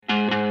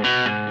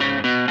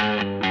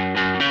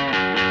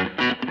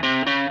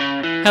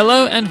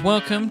Hello and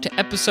welcome to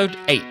episode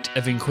 8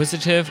 of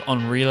Inquisitive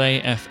on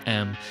Relay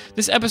FM.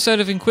 This episode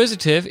of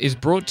Inquisitive is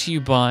brought to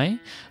you by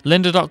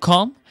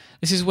lynda.com.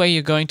 This is where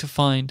you're going to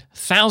find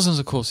thousands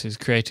of courses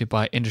created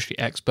by industry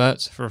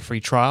experts. For a free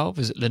trial,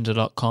 visit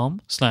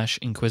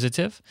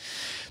lynda.com/inquisitive.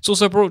 It's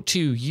also brought to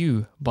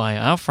you by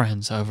our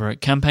friends over at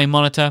Campaign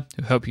Monitor,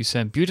 who help you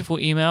send beautiful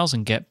emails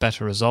and get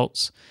better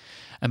results,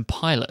 and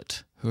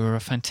Pilot, who are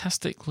a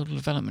fantastic little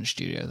development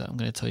studio that I'm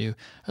going to tell you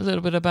a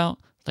little bit about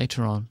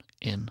later on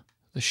in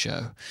the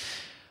show.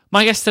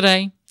 My guest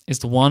today is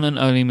the one and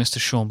only Mr.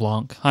 Shawn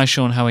Blanc. Hi,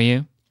 Shawn. How are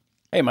you?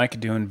 Hey,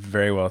 Mike. Doing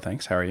very well,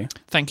 thanks. How are you?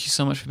 Thank you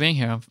so much for being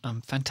here. I'm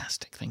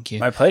fantastic. Thank you.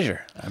 My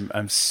pleasure.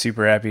 I'm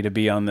super happy to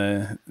be on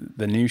the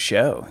new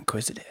show,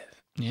 Inquisitive.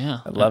 Yeah.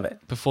 I love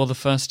it. Before the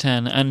first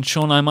 10. And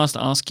Shawn, I must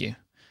ask you,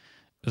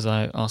 as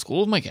I ask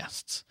all of my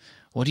guests,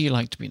 what do you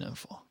like to be known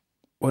for?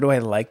 What do I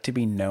like to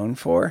be known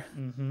for?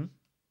 Mm-hmm.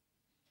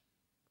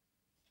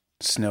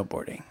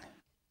 Snowboarding.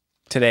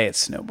 Today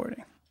it's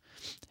snowboarding.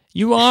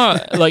 You are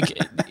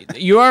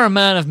you are a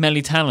man of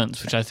many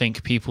talents, which I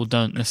think people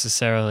don't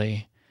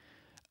necessarily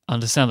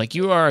understand. Like,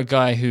 you are a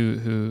guy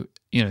who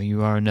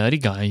you are a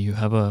nerdy guy. You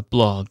have a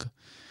blog,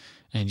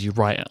 and you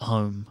write at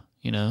home.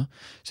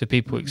 So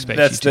people expect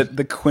that's you to,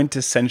 the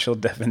quintessential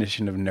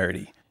definition of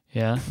nerdy.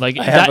 Yeah, like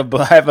I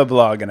have a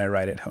blog and I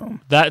write at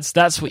home.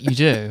 That's what you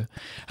do.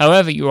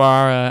 However, you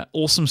are an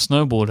awesome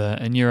snowboarder,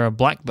 and you're a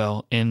black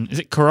belt in, is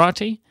it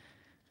karate?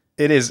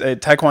 It is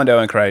Taekwondo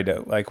and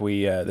Karate-Do. Like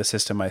the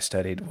system I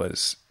studied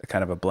was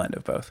kind of a blend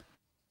of both.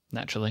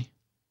 Naturally,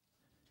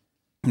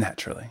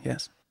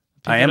 yes.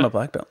 I am a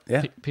black belt.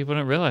 Yeah. People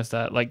don't realize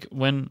that. Like,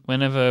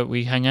 whenever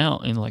we hang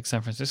out in like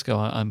San Francisco,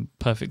 I'm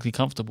perfectly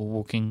comfortable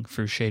walking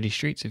through shady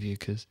streets with you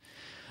because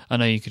I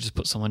know you could just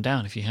put someone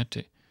down if you had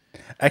to.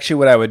 Actually,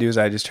 what I would do is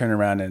I just turn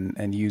around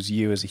and use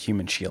you as a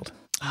human shield.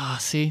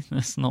 See,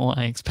 that's not what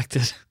I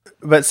expected.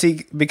 But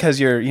see, because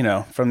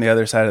you're, from the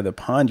other side of the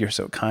pond, you're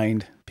so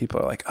kind. People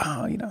are like,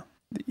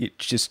 you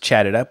just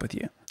chat it up with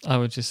you. I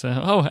would just say,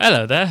 oh,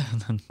 hello there.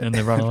 And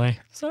they run away.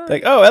 Sorry.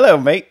 Like, oh, hello,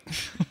 mate.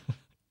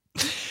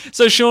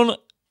 So, Shawn,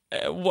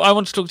 I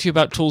want to talk to you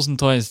about tools and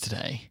toys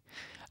today.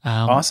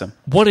 Awesome.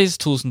 What is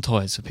tools and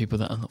toys for people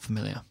that are not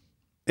familiar?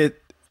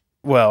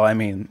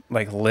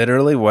 Like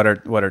literally, what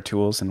are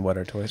tools and what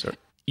are toys?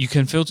 You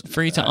can feel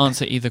free to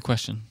answer either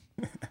question.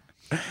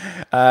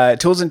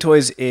 Tools and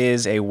Toys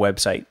is a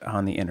website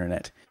on the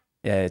internet.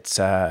 It's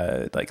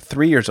like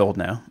 3 years old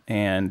now,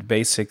 and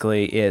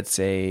basically it's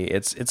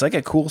like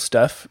a cool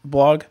stuff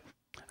blog.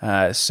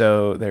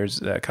 So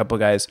there's a couple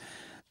guys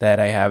that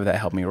I have that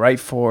help me write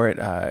for it.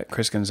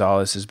 Chris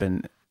Gonzalez has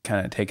been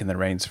kind of taking the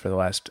reins for the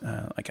last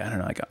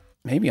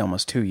maybe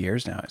almost 2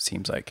 years now, it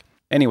seems like.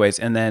 Anyways,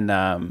 and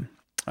then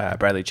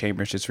Bradley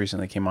Chambers just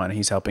recently came on, and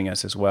he's helping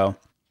us as well.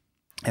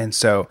 And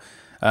so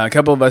a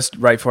couple of us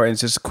write for it, and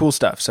it's just cool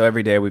stuff. So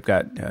every day we've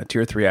got 2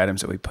 or 3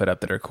 items that we put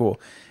up that are cool.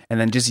 And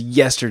then just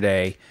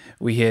yesterday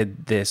we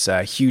had this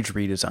huge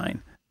redesign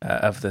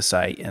of the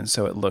site, and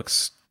so it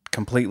looks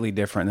completely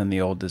different than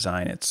the old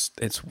design. It's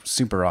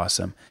super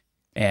awesome.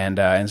 And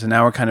so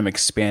now we're kind of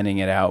expanding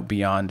it out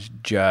beyond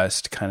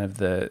just kind of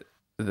the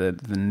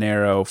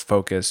narrow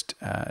focused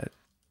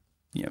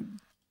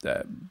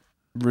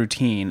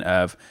routine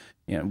of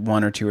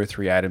 1 or 2 or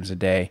 3 items a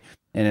day,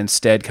 and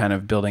instead kind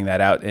of building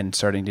that out and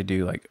starting to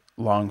do like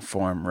long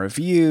form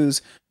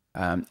reviews,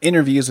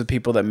 interviews with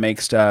people that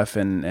make stuff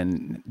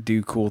and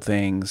do cool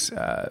things,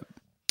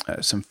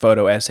 some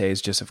photo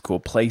essays just of cool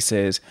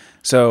places.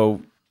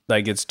 So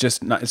like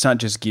it's not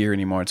just gear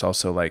anymore. It's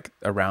also like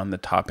around the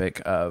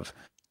topic of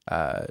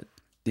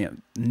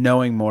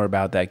knowing more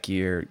about that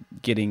gear,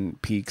 getting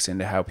peeks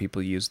into how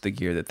people use the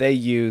gear that they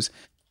use.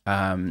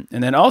 And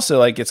then also,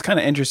 like, it's kind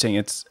of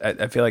interesting.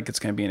 I feel like it's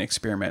going to be an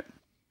experiment,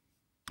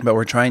 but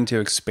we're trying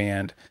to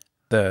expand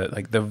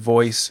the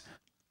voice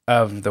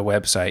of the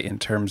website in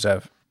terms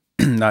of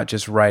not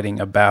just writing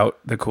about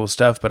the cool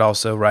stuff, but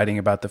also writing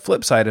about the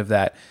flip side of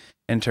that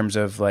in terms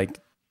of like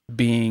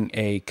being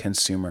a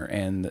consumer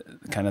and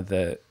kind of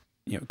the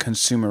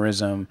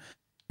consumerism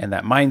and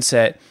that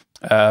mindset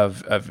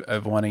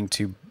of wanting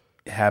to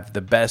have the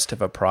best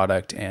of a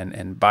product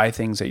and buy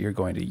things that you're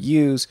going to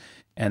use,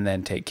 and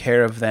then take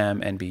care of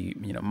them and be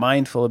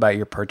mindful about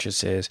your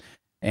purchases.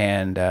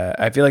 And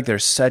I feel like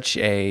there's such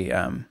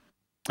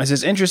it's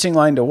this interesting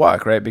line to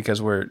walk, right? Because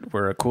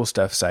we're a cool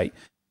stuff site,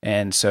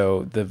 and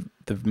so the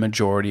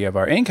majority of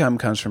our income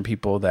comes from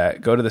people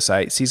that go to the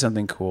site, see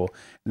something cool,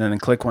 and then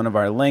click one of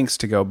our links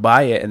to go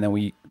buy it, and then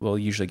we will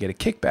usually get a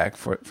kickback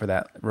for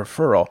that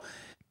referral.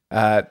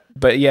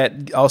 But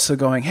yet also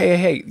going,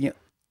 hey,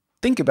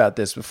 think about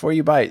this before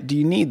you buy it. Do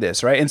you need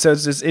this, right? And so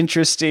it's this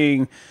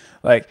interesting,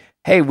 like,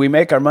 hey, we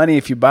make our money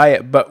if you buy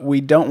it, but we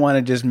don't want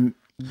to just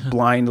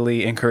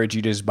blindly encourage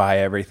you to just buy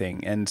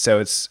everything. And so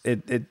it's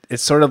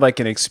sort of like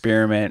an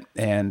experiment,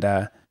 and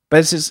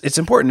but it's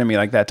important to me.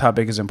 Like, that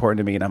topic is important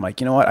to me, and I'm like,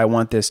 you know what? I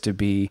want this to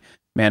be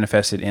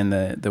manifested in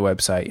the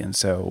website, and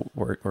so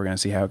we're going to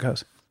see how it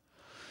goes.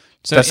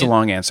 So that's a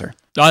long answer.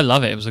 I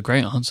love it. It was a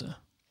great answer.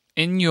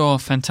 In your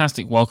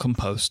fantastic welcome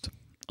post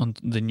on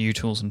the new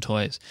tools and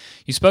toys.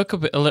 You spoke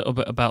a little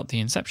bit about the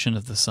inception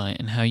of the site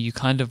and how you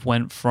kind of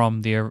went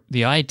from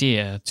the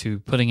idea to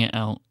putting it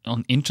out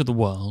into the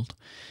world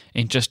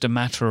in just a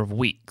matter of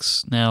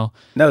weeks. Now,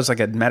 no, it's like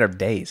a matter of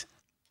days.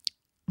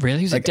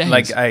 Really? Was it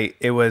days?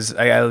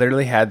 I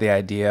literally had the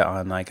idea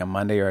on like a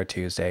Monday or a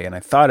Tuesday, and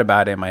I thought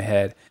about it in my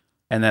head,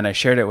 and then I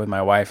shared it with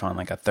my wife on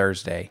like a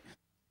Thursday,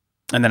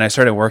 and then I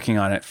started working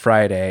on it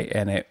Friday,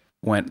 and it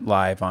went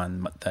live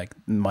on like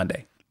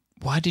Monday.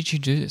 Why did you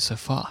do it so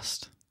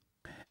fast?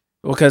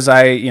 Well, because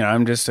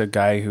I'm just a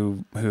guy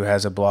who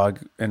has a blog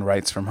and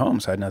writes from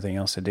home, so I had nothing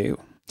else to do.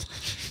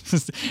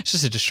 It's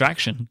just a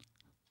distraction.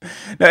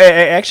 No,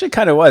 it actually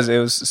kind of was. It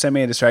was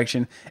semi a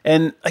distraction.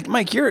 And like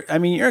Mike, you're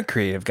a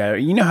creative guy.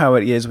 You know how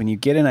it is when you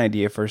get an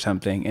idea for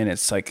something and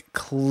it's like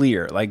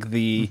clear, like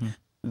the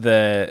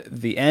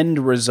end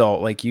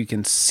result, like you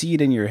can see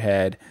it in your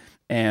head,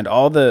 and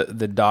all the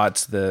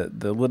dots, the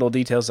little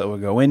details that will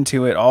go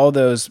into it, all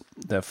those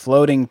the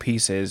floating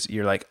pieces.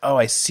 You're like, oh,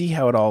 I see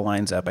how it all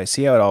lines up. I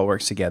see how it all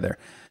works together,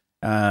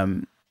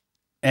 and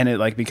it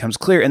like becomes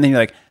clear. And then you're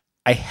like,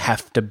 I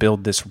have to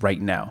build this right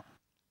now.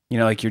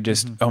 Like you're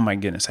just, oh my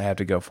goodness, I have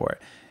to go for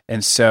it.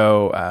 And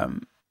so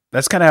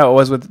that's kind of how it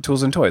was with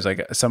tools and toys.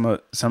 Like some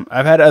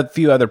I've had a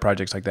few other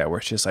projects like that where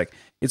it's just like,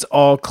 it's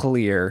all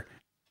clear.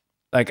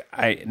 Like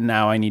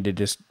I need to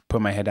just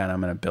put my head down.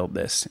 I'm going to build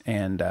this.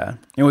 And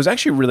it was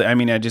actually really,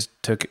 I just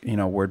took,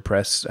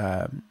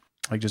 WordPress,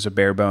 like just a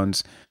bare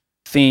bones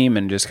theme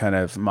and just kind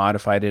of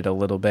modified it a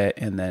little bit.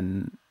 And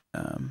then,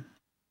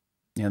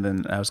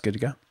 then I was good to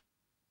go.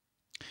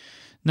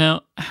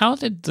 Now, how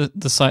did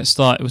the site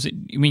start?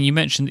 You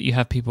mentioned that you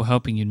have people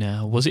helping you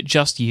now. Was it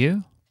just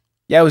you?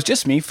 Yeah, it was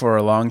just me for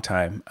a long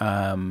time.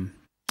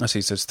 Let's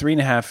see, so it's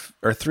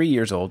 3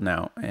 years old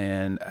now.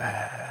 And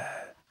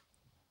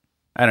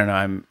I don't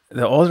know,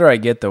 the older I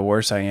get, the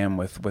worse I am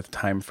with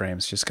time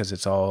frames, just because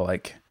it's all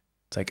like,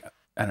 I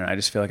don't know, I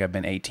just feel like I've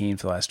been 18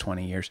 for the last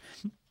 20 years.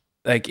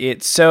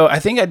 So I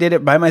think I did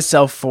it by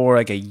myself for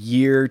like a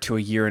year to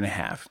a year and a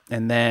half.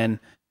 And then,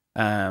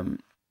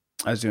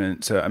 I'm doing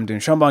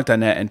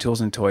SeanBlanc.net and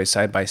Tools and Toys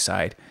side by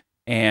side,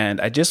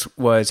 and I just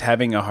was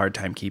having a hard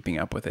time keeping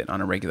up with it on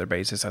a regular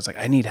basis. I was like,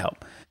 I need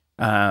help.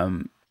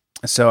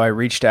 So I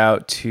reached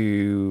out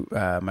to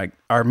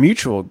our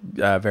mutual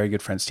very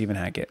good friend Stephen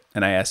Hackett,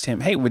 and I asked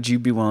him, hey, would you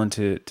be willing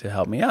to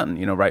help me out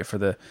and write for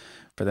the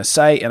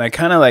site? And I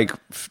kind of like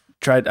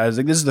tried. I was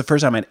like, this is the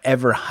first time I'd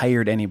ever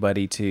hired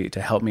anybody to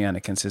help me on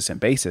a consistent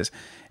basis,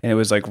 and it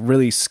was like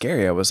really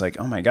scary. I was like,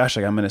 oh my gosh,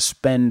 like I'm going to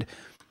spend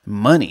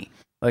money.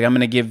 Like I'm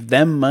going to give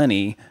them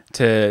money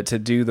to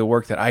do the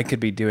work that I could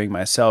be doing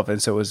myself.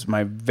 And so it was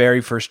my very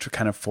first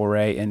kind of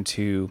foray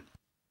into,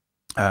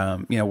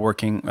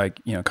 working, like,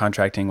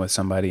 contracting with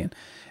somebody and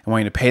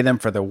wanting to pay them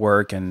for the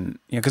work. And,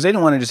 cause they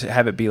didn't want to just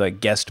have it be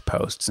like guest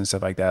posts and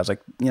stuff like that. I was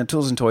like,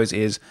 Tools and Toys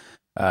is,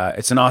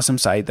 it's an awesome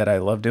site that I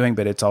love doing,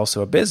 but it's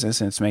also a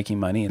business and it's making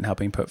money and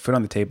helping put food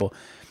on the table.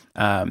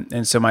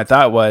 And so my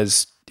thought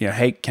was,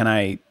 hey,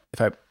 if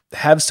I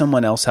have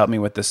someone else help me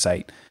with the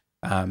site,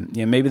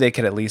 maybe they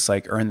could at least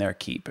like earn their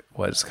keep,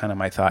 was kind of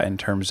my thought in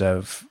terms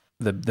of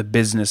the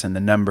business and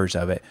the numbers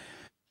of it.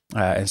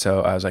 And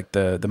so I was like,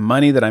 the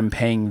money that I'm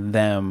paying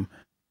them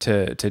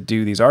to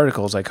do these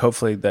articles, like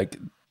hopefully like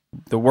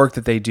the work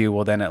that they do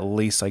will then at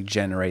least like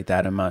generate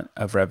that amount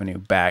of revenue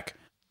back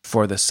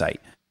for the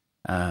site.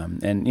 So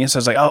I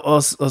was like,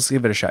 oh, let's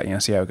give it a shot,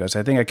 see how it goes.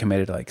 I think I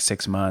committed like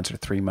 6 months or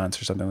 3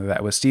 months or something like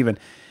that with Steven,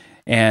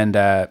 and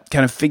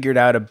kind of figured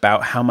out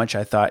about how much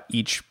I thought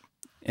each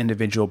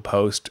individual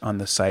post on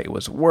the site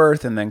was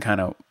worth, and then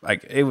kind of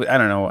like I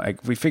don't know,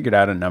 like we figured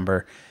out a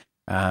number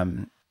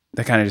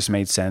that kind of just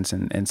made sense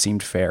and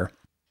seemed fair.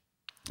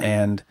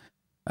 And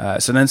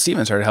so then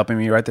Steven started helping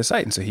me write the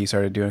site, and so he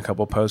started doing a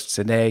couple posts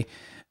a day.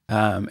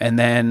 And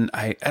then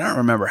I don't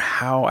remember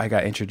how I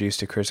got introduced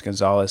to Chris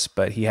Gonzalez,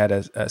 but he had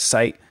a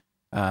site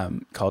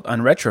called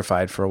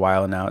Unretrofied for a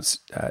while, and now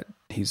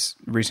he's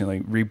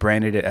recently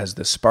rebranded it as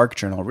the Spark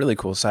Journal. Really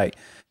cool site.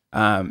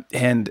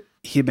 And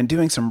he had been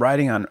doing some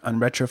writing on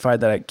Retrofied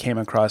that I came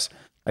across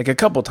like a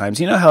couple times.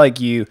 You know how like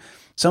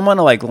someone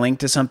will like link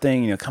to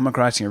something, come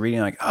across and you're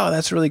reading like, oh,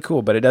 that's really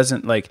cool, but it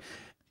doesn't like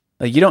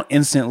you don't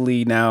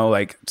instantly now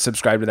like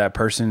subscribe to that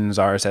person's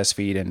RSS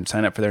feed and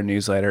sign up for their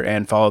newsletter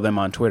and follow them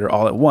on Twitter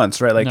all at once,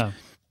 right? Like no.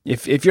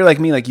 If you're like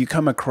me, like you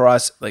come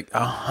across like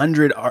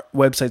 100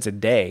 websites a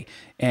day,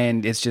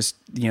 and it's just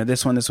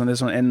this one,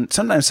 and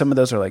sometimes some of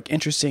those are like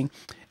interesting,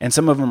 and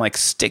some of them like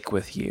stick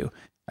with you,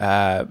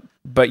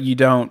 but you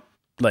don't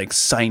like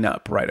sign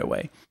up right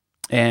away.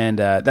 And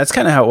that's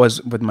kind of how it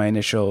was with my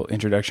initial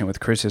introduction with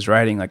Chris's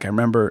writing. Like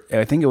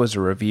I think it was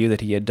a review that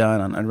he had done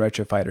on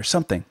Unretrofied or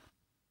something,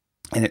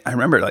 and I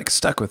remember it like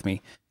stuck with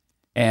me.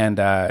 And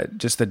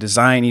just the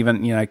design,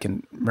 even I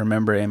can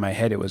remember in my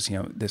head it was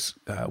this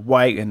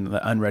white, and the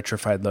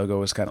Unretrofied logo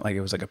was kind of like,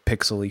 it was like a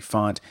pixely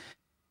font.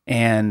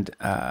 And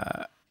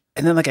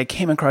then like I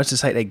came across the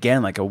site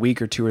again like a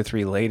week or 2 or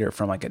 3 later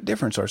from like a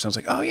different source. And I was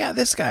like, oh yeah,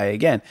 this guy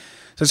again.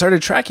 So I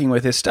started tracking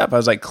with his stuff. I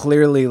was like,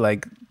 clearly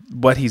like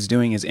what he's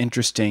doing is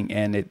interesting,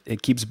 and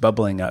it keeps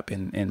bubbling up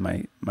in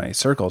my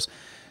circles.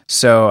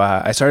 So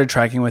I started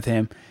tracking with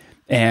him,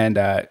 and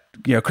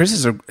Chris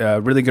is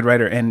a really good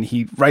writer, and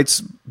he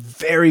writes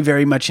very,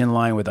 very much in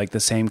line with like the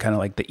same kind of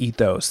like the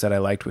ethos that I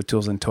liked with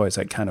Tools and Toys,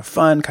 like kind of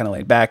fun, kind of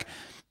laid back,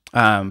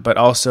 but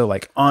also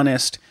like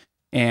honest.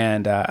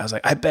 And I was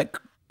like, I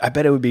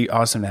bet it would be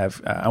awesome to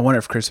have. I wonder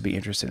if Chris would be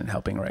interested in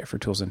helping write for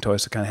Tools and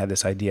Toys. So kind of had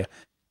this idea.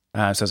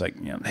 So I was like,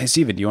 hey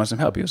Steven, do you want some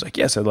help? He was like,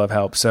 yes, I'd love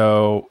help.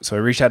 So I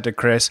reached out to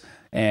Chris,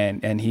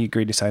 and he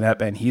agreed to sign up,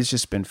 and he's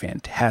just been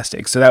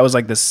fantastic. So that was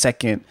like the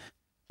second,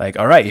 like,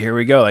 all right, here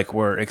we go. Like,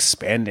 we're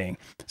expanding.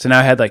 So now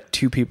I had like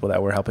 2 people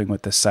that were helping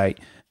with the site,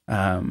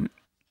 and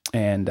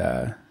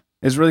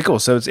it's really cool.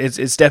 So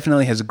it's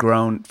definitely has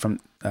grown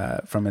from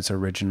its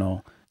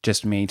original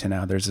just me to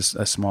now there's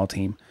a small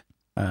team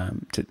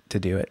to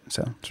do it.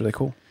 So it's really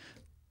cool.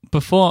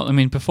 Before the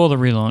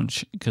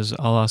relaunch, because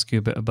I'll ask you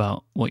a bit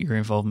about what your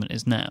involvement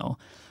is now.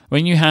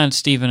 When you had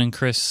Steven and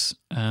Chris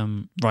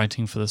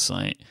writing for the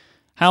site,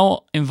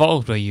 how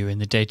involved were you in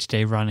the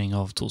day-to-day running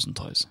of Tools and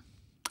Toys?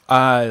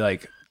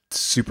 Like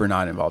super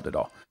not involved at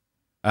all.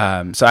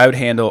 So I would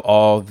handle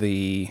all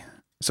the.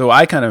 So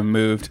I kind of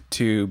moved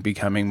to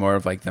becoming more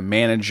of like the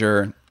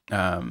manager,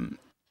 CEO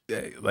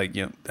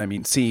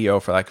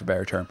for lack of a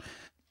better term.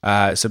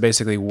 So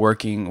basically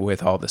working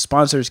with all the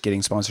sponsors,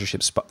 getting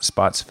sponsorship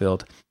spots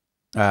filled,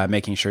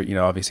 making sure,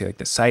 obviously like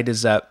the site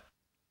is up,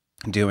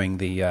 doing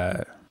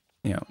the,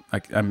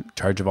 like I'm in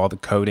charge of all the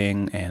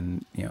coding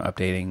and,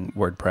 updating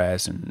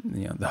WordPress and,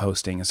 the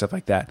hosting and stuff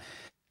like that.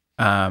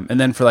 And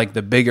then for like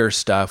the bigger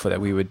stuff that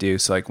we would do,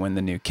 so like when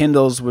the new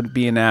Kindles would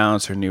be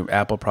announced or new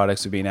Apple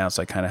products would be announced,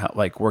 like kind of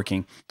like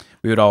working,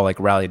 we would all like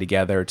rally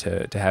together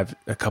to have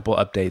a couple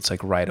updates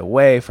like right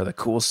away for the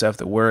cool stuff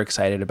that we're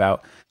excited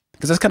about.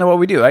 Because that's kind of what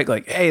we do.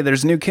 Like, hey,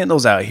 there's new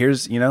Kindles out.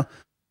 Here's,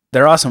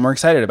 they're awesome. We're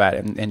excited about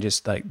it. And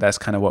just like, that's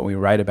kind of what we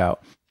write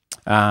about.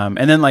 And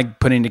then like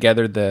putting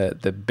together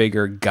the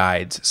bigger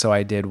guides. So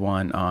I did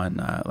one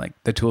on like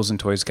the Tools and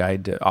Toys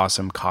guide to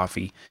awesome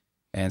coffee.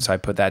 And so I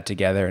put that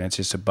together, and it's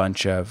just a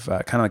bunch of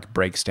kind of like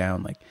breaks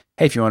down like,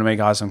 hey, if you want to make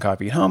awesome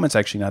coffee at home, it's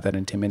actually not that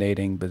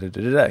intimidating, but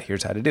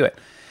here's how to do it.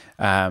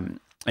 And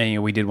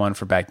we did one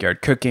for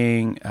backyard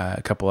cooking,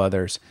 a couple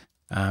others.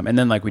 And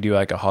then like we do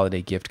like a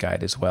holiday gift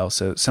guide as well.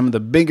 So some of the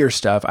bigger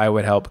stuff, I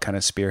would help kind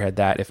of spearhead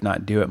that, if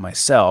not do it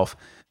myself.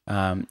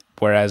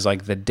 Whereas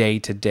like the day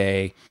to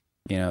day,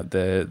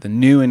 the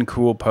new and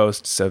cool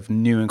posts of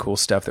new and cool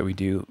stuff that we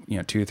do,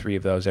 2 or 3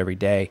 of those every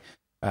day.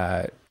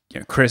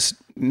 Chris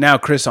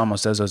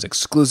almost does those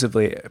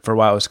exclusively. For a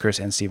while it was Chris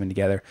and Steven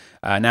together.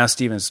 Now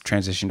Steven's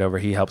transitioned over.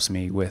 He helps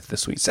me with the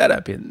suite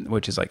setup,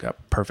 which is like a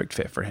perfect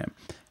fit for him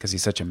because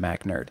he's such a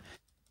Mac nerd.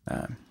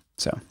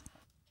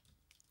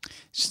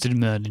 Just a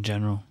nerd in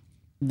general.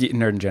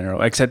 Nerd in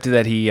general, except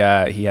that he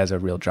has a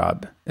real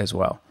job as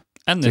well.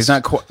 And so he's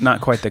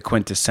not quite the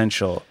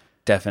quintessential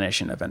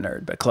definition of a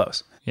nerd, but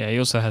close. Yeah, he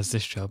also has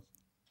this job.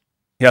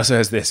 He also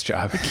has this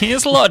job. He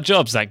has a lot of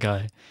jobs, that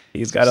guy.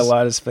 He's got a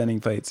lot of spinning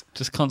plates.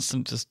 Just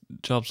constant, just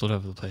jobs all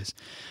over the place.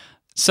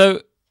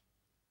 So,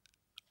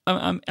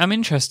 I'm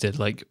interested.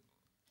 Like,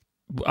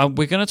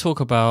 we're going to talk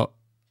about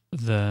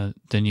the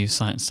new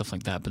site and stuff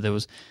like that. But there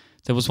was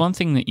one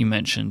thing that you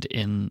mentioned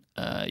in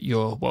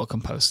your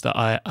welcome post that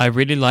I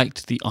really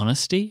liked the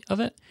honesty of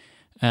it.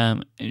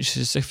 It's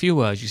just a few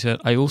words. You said,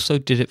 "I also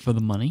did it for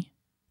the money."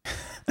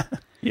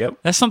 Yep.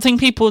 That's something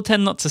people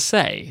tend not to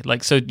say.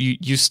 Like, so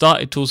you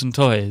started Tools and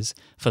Toys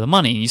for the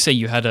money, and you say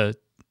you had a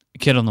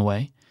kid on the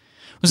way.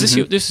 Was this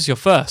this is your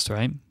first,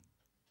 right?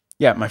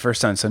 Yeah, my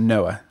first son, so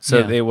Noah.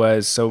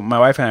 So my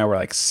wife and I were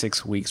like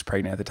 6 weeks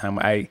pregnant at the time.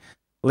 I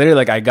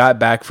got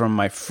back from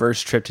my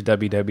first trip to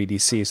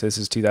WWDC. So this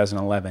is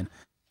 2011.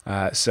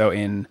 So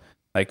in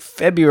like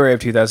February of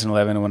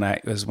 2011,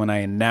 when I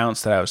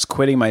announced that I was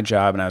quitting my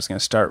job and I was going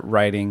to start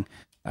writing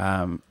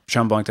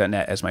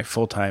SeanBlanc.net as my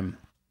full-time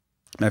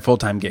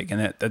gig.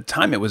 And at the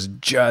time it was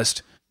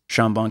just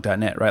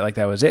SeanBlanc.net, right? Like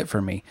that was it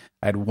for me.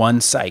 I had one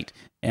site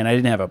and I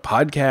didn't have a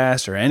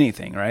podcast or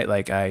anything, right?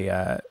 Like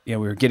we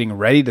were getting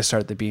ready to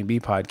start the B&B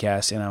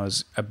podcast and I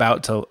was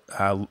about to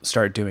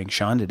start doing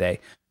Sean Today,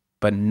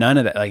 but none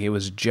of that, like it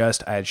was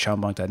just, I had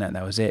SeanBlanc.net and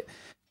that was it.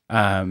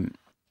 And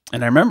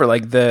I remember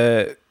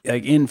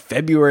in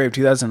February of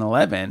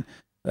 2011,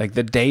 like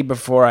the day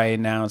before I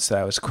announced that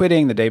I was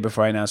quitting, the day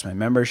before I announced my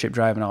membership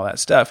drive and all that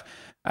stuff,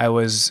 I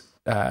was,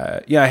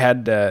 I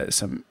had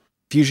some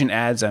Fusion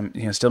ads. I'm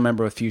still a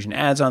member with Fusion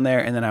ads on there.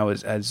 And then I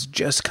was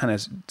just kind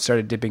of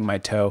started dipping my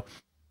toe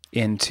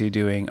into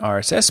doing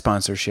RSS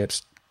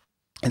sponsorships.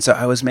 And so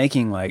I was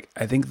making I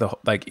think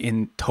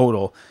in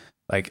total,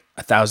 like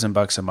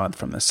 $1,000 a month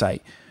from the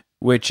site,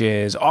 which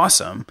is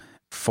awesome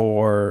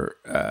for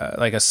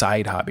like a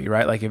side hobby,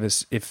 right? Like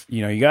if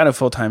you got a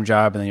full-time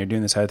job and then you're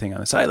doing this other thing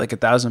on the side, like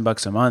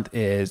 $1,000 a month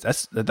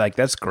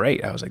that's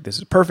great. I was like, this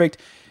is perfect.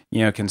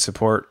 Can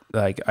support,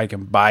 like I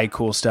can buy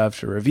cool stuff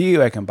to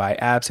review. I can buy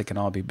apps. It can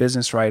all be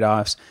business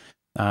write-offs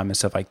and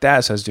stuff like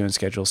that. So I was doing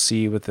Schedule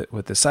C with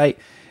the site.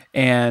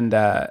 And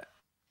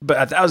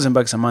but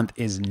 $1,000 a month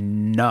is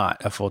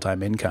not a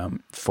full-time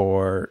income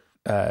for,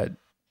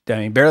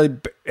 barely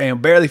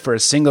for a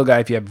single guy.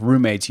 If you have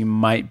roommates, you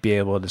might be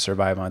able to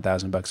survive on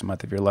 $1,000 a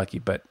month if you're lucky,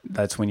 but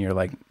that's when you're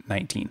like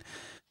 19.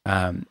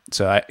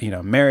 So I,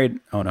 married,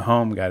 own a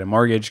home, got a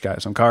mortgage,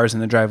 got some cars in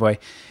the driveway.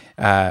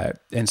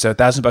 And so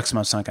 $1,000 a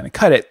month's not going to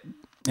cut it.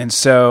 And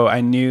so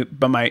I knew,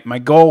 but my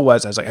goal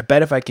was, I was like, I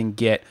bet if I can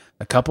get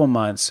a couple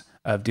months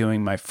of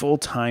doing my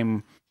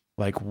full-time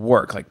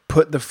work,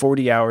 put the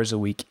 40 hours a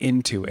week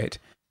into it,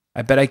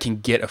 I bet I can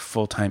get a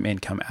full-time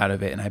income out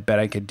of it. And I bet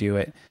I could do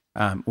it,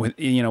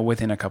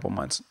 within a couple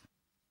months.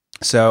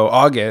 So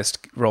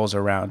August rolls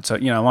around. So,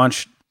 I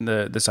launched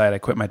the site, I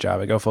quit my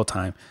job, I go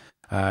full-time,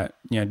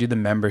 do the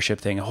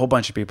membership thing. A whole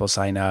bunch of people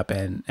sign up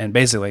and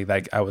basically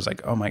I was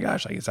like, oh my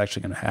gosh, it's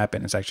actually going to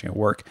happen. It's actually going to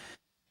work.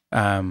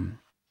 And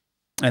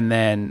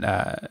then,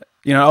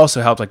 it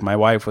also helped, my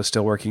wife was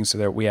still working, so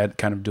that we had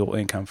kind of dual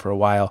income for a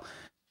while.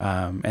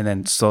 And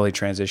then slowly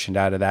transitioned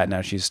out of that.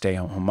 Now she's a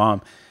stay-home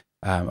mom.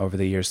 Over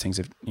the years, things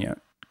have,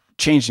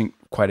 changing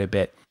quite a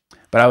bit.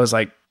 But I was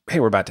like, hey,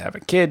 we're about to have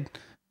a kid.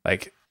 I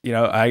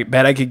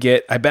bet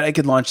I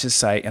could launch this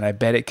site, and I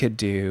bet it could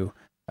do,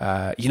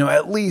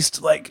 at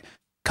least a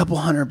couple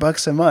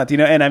 $100 a month,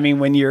 and I mean,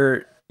 when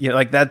you're,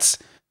 that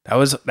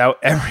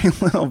every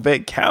little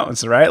bit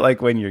counts, right?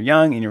 When you're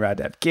young and you're about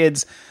to have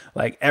kids,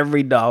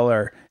 every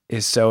dollar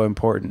is so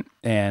important.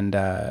 And,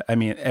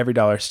 every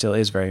dollar still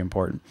is very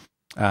important.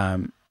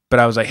 But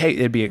I was like, hey,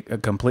 it'd be a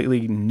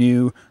completely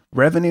new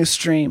revenue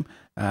stream.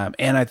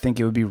 And I think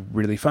it would be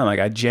really fun.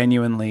 I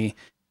genuinely,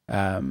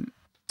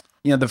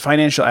 the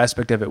financial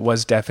aspect of it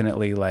was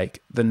definitely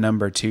the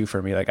number two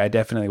for me. I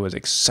definitely was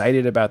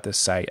excited about this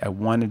site. I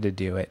wanted to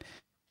do it.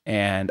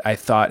 And I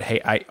thought,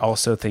 hey, I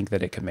also think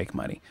that it could make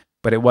money.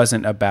 But it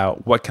wasn't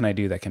about what can I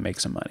do that can make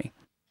some money.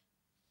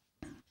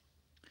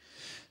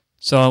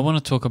 So I want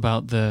to talk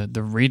about the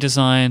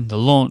redesign, the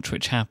launch,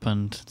 which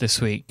happened this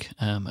week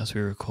as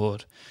we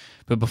record.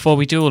 But before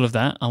we do all of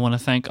that, I want to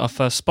thank our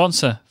first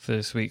sponsor for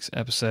this week's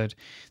episode,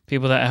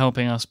 people that are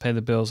helping us pay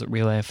the bills at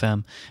Relay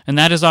FM. And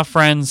that is our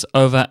friends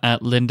over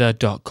at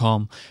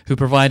lynda.com, who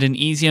provide an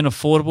easy and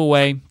affordable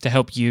way to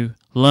help you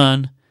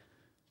learn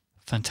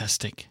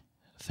fantastic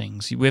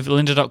things. With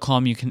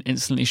lynda.com, you can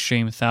instantly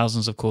stream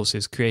thousands of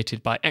courses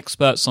created by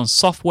experts on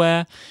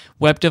software,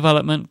 web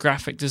development,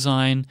 graphic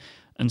design,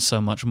 and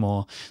so much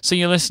more. So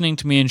you're listening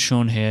to me and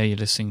Sean here, you're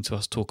listening to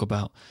us talk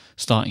about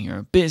starting your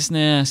own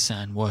business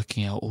and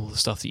working out all the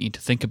stuff that you need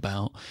to think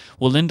about.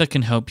 Well, Lynda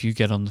can help you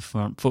get on the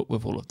front foot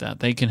with all of that.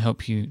 They can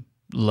help you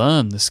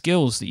learn the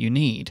skills that you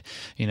need.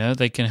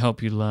 They can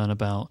help you learn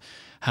about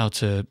how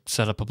to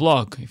set up a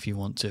blog if you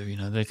want to.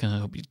 They can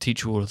help you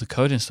teach you all of the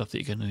coding stuff that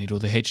you're going to need, all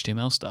the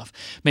HTML stuff.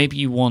 Maybe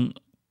you want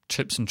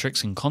tips and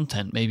tricks in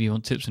content. Maybe you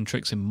want tips and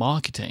tricks in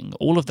marketing,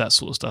 all of that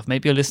sort of stuff.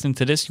 Maybe you're listening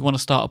to this, you want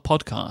to start a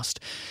podcast.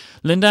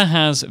 Lynda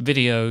has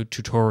video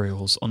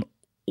tutorials on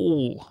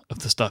all of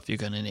the stuff you're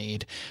going to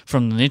need,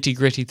 from the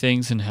nitty-gritty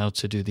things and how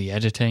to do the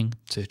editing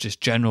to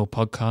just general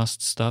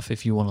podcast stuff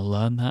if you want to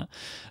learn that.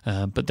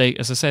 But they,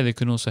 as I say, they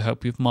can also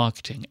help you with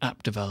marketing,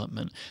 app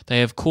development. They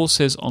have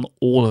courses on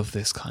all of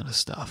this kind of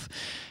stuff.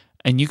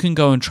 And you can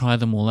go and try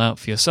them all out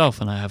for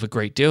yourself. And I have a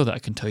great deal that I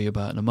can tell you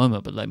about in a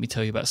moment, but let me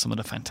tell you about some of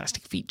the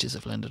fantastic features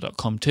of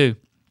lynda.com too.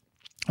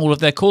 All of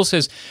their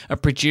courses are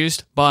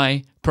produced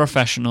by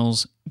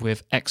professionals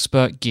with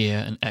expert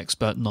gear and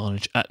expert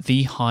knowledge at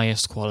the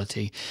highest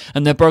quality.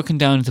 And they're broken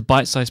down into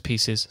bite-sized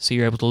pieces, so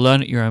you're able to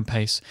learn at your own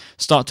pace,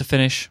 start to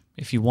finish.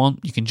 If you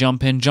want, you can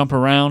jump in, jump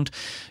around.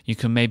 You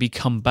can maybe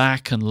come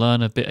back and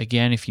learn a bit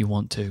again if you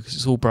want to, because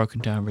it's all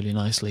broken down really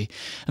nicely.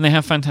 And they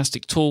have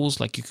fantastic tools,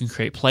 like you can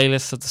create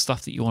playlists of the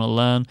stuff that you want to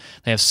learn.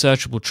 They have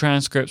searchable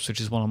transcripts, which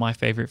is one of my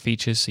favorite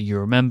features, so you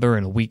remember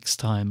in a week's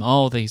time,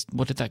 what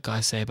did that guy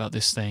say about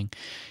this thing?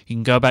 You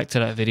can go back to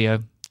that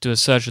video, do a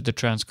search of the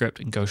transcript,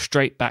 and go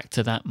straight back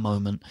to that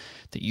moment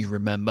that you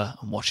remember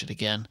and watch it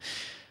again.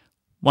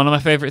 One of my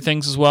favorite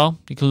things as well,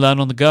 you can learn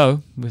on the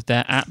go with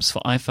their apps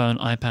for iPhone,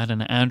 iPad,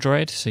 and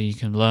Android. So you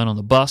can learn on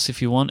the bus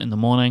if you want in the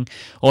morning.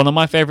 One of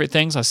my favorite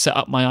things, I set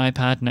up my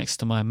iPad next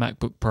to my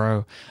MacBook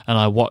Pro and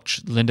I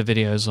watch Lynda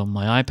videos on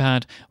my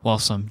iPad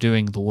whilst I'm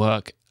doing the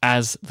work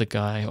as the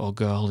guy or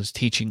girl is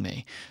teaching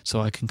me.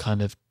 So I can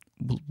kind of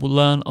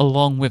learn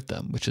along with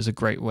them, which is a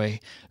great way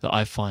that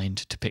I find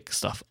to pick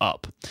stuff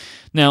up.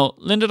 Now,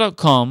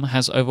 lynda.com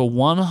has over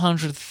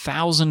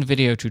 100,000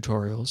 video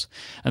tutorials,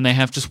 and they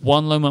have just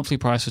one low monthly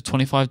price of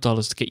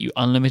 $25 to get you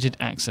unlimited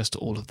access to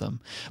all of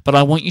them. But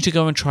I want you to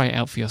go and try it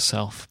out for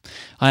yourself.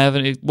 I have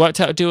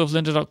worked out a deal with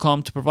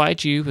lynda.com to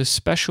provide you with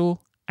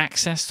special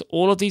access to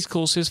all of these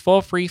courses for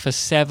free for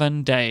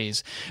 7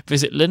 days.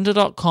 Visit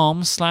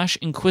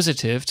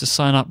lynda.com/inquisitive to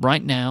sign up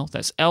right now.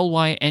 That's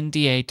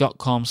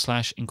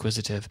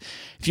lynda.com/inquisitive.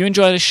 If you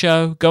enjoy the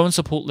show, go and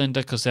support Lynda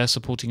because they're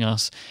supporting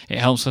us. It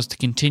helps us to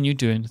continue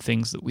doing the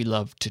things that we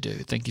love to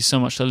do. Thank you so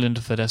much to Lynda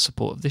for their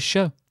support of this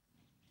show.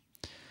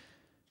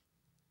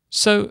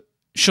 So,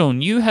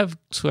 Sean, you have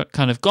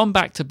kind of gone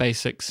back to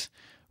basics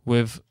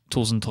with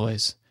Tools and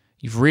Toys.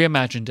 You've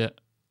reimagined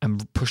it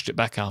and pushed it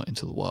back out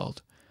into the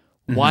world.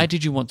 Why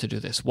did you want to do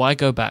this? Why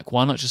go back?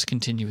 Why not just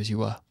continue as you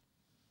were?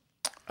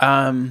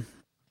 I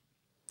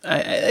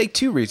like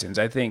two reasons.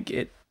 I think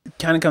it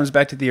kind of comes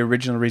back to the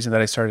original reason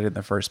that I started in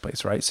the first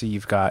place, right? So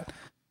you've got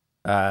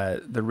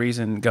the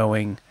reason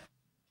going,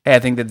 hey, I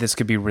think that this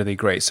could be really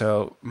great.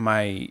 So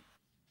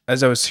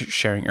as I was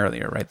sharing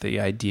earlier, right, the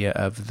idea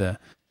of the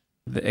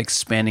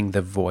expanding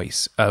the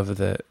voice of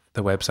the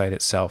website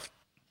itself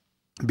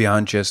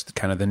beyond just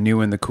kind of the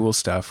new and the cool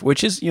stuff,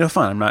 which is,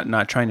 fun. I'm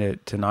not trying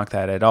to knock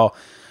that at all,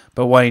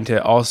 but wanting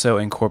to also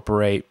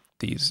incorporate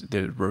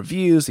the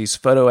reviews, these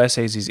photo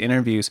essays, these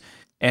interviews,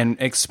 and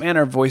expand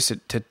our voice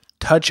to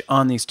touch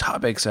on these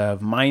topics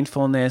of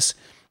mindfulness,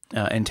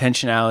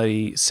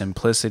 intentionality,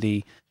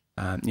 simplicity,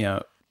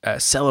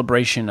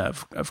 celebration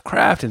of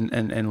craft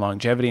and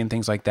longevity and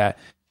things like that,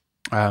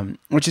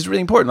 which is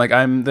really important. Like,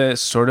 I'm the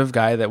sort of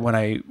guy that when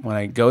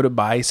I go to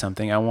buy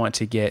something, I want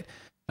to get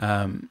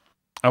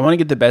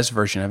the best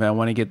version of it. I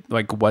want to get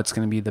like what's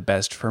going to be the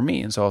best for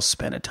me, and so I'll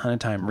spend a ton of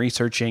time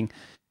researching.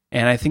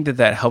 And I think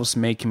that helps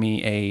make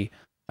me a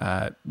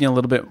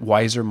little bit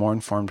wiser, more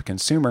informed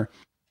consumer.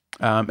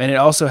 And it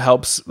also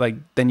helps, like,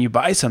 then you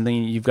buy something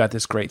and you've got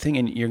this great thing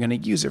and you're going to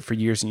use it for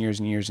years and years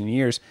and years and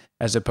years,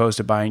 as opposed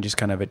to buying just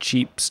kind of a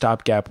cheap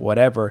stopgap,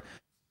 whatever.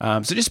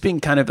 So just being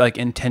kind of like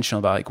intentional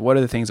about like, what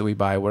are the things that we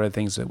buy? What are the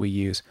things that we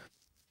use?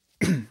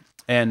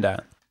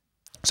 And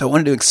so I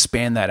wanted to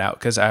expand that out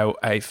because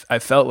I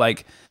felt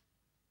like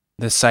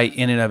the site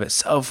in and of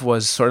itself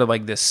was sort of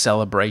like this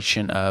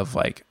celebration of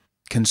like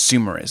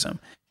consumerism.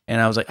 And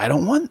I was like, I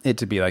don't want it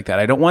to be like that.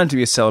 I don't want it to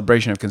be a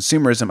celebration of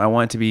consumerism. I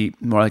want it to be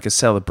more like a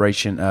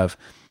celebration of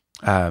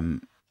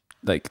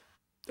like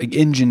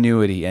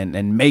ingenuity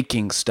and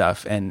making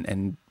stuff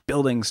and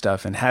building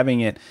stuff and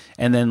having it,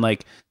 and then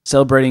like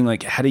celebrating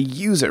like how to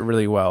use it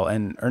really well,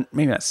 or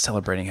maybe not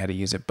celebrating how to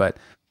use it, but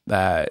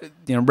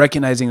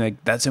recognizing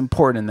like that's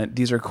important and that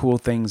these are cool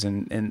things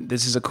and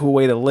this is a cool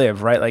way to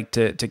live, right? Like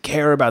to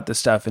care about the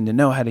stuff and to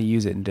know how to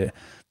use it and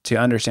to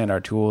understand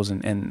our tools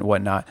and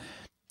whatnot.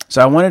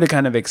 So I wanted to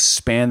kind of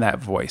expand that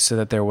voice so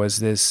that there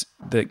was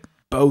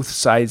both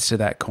sides to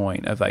that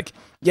coin of like,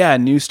 yeah,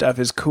 new stuff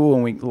is cool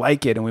and we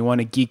like it and we want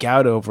to geek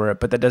out over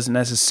it, but that doesn't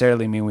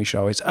necessarily mean we should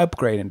always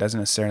upgrade, and doesn't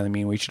necessarily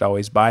mean we should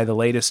always buy the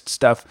latest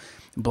stuff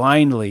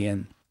blindly,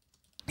 and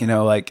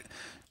like,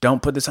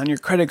 don't put this on your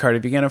credit card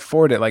if you can't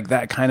afford it, like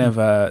that kind of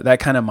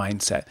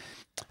mindset.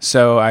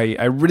 So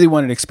I really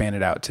wanted to expand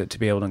it out to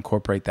be able to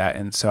incorporate that,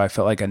 and so I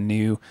felt like a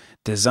new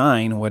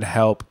design would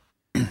help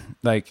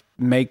like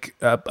make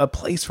a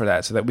place for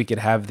that, so that we could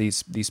have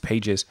these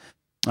pages.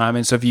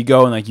 And so if you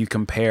go and like you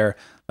compare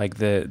like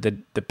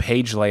the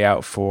page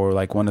layout for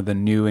like one of the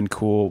new and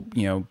cool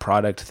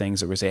product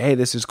things that we say, hey,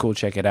 this is cool,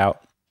 check it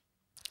out.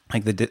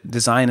 Like the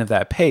design of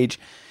that page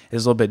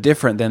is a little bit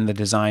different than the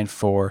design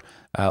for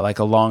like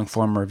a long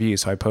form review.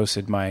 So I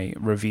posted my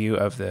review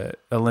of the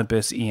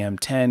Olympus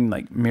EM10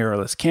 like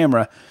mirrorless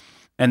camera,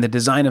 and the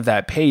design of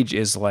that page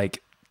is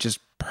like just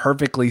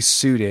perfectly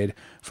suited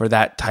for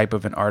that type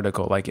of an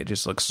article. Like, it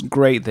just looks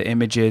great. The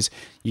images,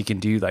 you can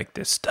do like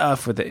this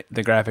stuff with the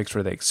graphics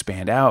where they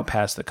expand out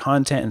past the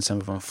content and some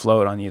of them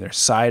float on either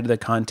side of the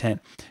content.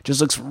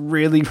 Just looks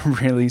really,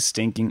 really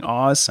stinking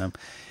awesome.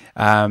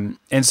 And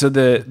so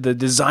the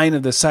design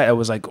of the site, I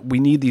was like, we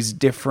need these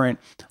different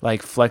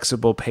like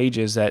flexible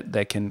pages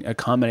that can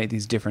accommodate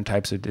these different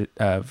types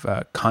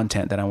of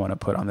content that I want to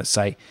put on the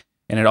site.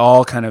 And it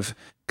all kind of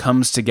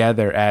comes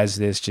together as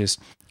this just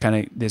kind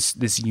of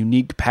this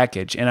unique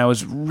package. And I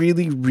was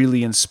really,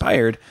 really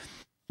inspired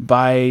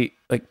by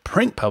like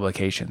print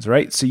publications,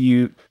 right? So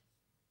you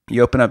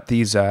open up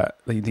these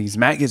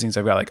magazines.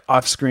 I've got like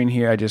off screen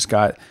here. I just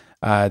got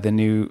the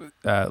new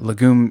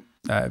Legume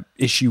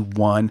issue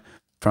 1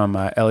 from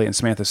Elliot and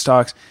Samantha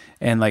Stocks,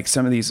 and like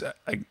some of these,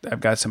 I've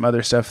got some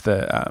other stuff.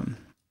 The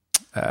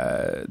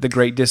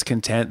Great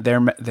Discontent,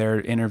 their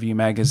interview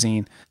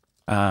magazine,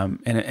 and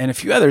a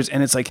few others.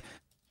 And it's like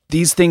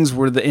these things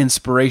were the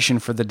inspiration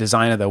for the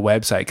design of the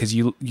website, because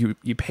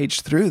you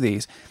page through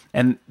these,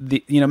 and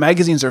the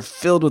magazines are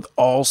filled with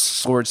all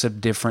sorts of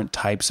different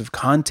types of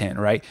content,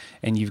 right?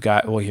 And you've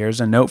got, well,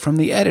 here's a note from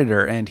the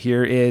editor, and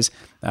here is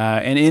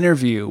an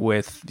interview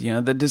with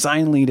the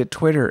design lead at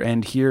Twitter,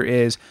 and here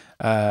is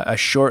a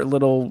short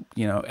little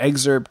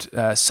excerpt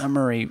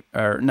summary,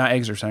 or not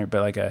excerpt summary, but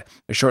like a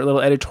short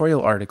little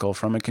editorial article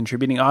from a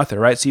contributing author,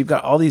 right? So you've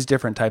got all these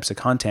different types of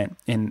content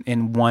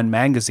in one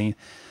magazine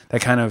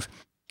that kind of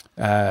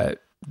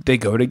they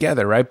go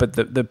together, right? But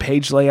the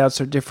page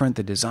layouts are different,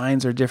 the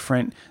designs are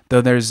different,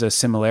 though there's a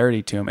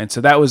similarity to them. And so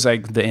that was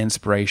like the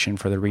inspiration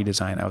for the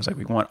redesign. I was like,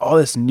 we want all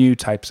this new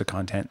types of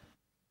content,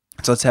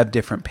 so let's have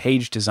different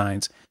page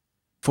designs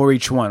for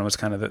each one, was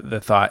kind of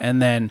the thought.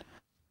 And then,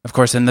 of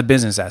course, in the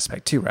business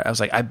aspect too, right? I was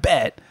like, I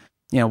bet,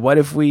 what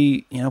if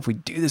we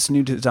do this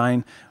new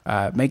design,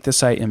 make the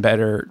site and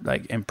better,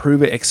 like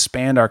improve it,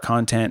 expand our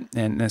content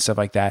and stuff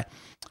like that.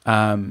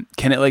 Can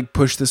it like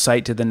push the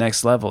site to the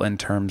next level in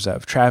terms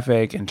of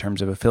traffic, in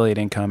terms of affiliate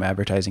income,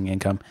 advertising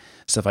income,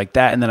 stuff like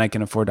that? And then I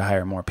can afford to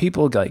hire more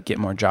people, like get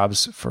more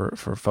jobs for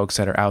folks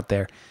that are out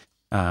there,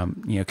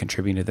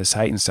 contributing to the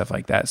site and stuff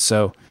like that.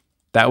 So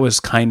that was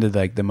kind of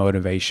like the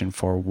motivation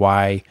for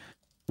why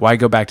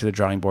go back to the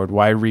drawing board,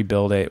 why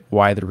rebuild it,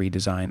 why the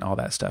redesign, all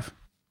that stuff.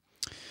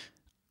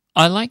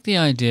 I like the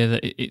idea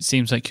that it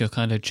seems like you're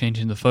kind of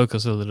changing the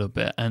focus a little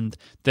bit, and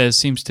there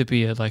seems to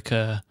be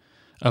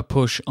a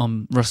push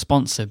on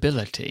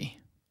responsibility,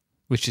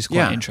 which is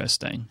quite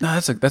interesting. No,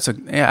 that's a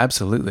yeah,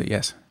 absolutely,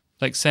 yes.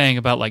 Like saying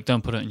about like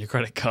don't put it on your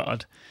credit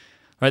card,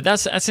 right?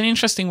 That's an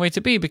interesting way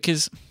to be,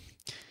 because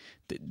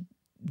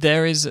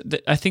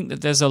I think that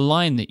there's a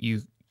line that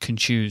you can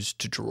choose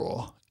to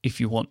draw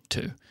if you want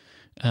to.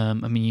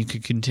 You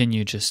could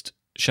continue just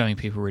showing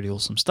people really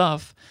awesome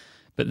stuff,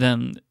 but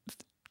then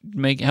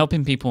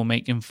helping people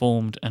make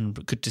informed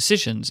and good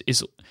decisions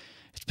is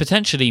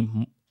potentially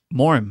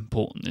more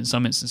important in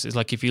some instances.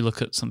 Like if you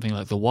look at something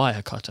like the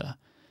Wirecutter,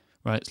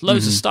 right?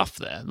 Loads of stuff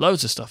there,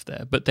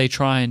 but they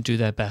try and do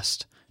their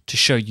best to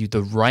show you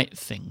the right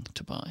thing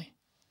to buy.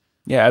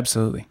 Yeah,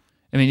 absolutely.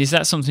 I mean, is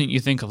that something you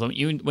think of? I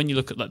mean, when you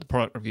look at like the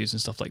product reviews and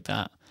stuff like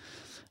that,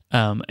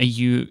 are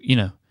you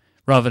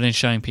rather than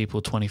showing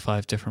people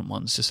 25 different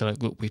ones, just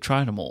like, look, we've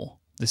tried them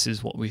all. This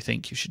is what we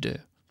think you should do.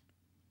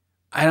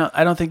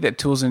 I don't think that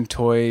Tools and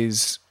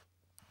Toys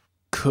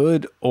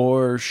could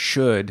or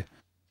should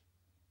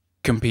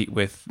compete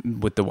with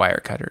the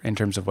Wirecutter in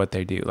terms of what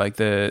they do. Like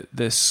the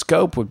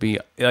scope would be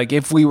like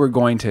if we were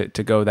going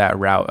to go that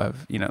route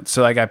of,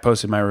 so like I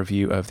posted my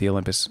review of the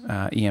Olympus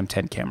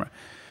EM10 camera,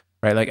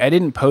 right? Like I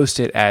didn't post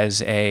it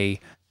as a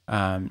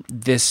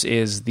this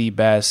is the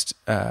best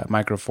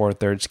Micro Four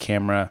Thirds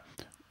camera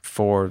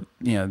for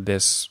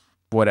this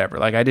whatever.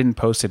 Like I didn't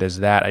post it as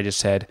that. I just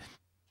said,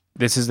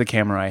 this is the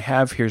camera I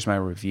have. Here's my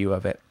review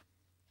of it.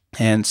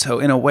 And so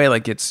in a way,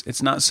 like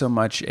it's not so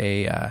much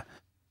saying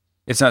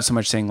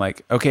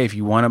like, okay, if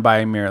you want to buy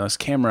a mirrorless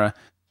camera,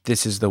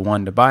 this is the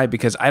one to buy,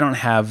 because I don't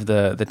have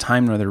the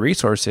time nor the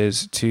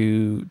resources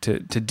to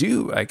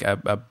do like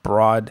a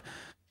broad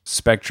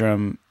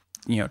spectrum,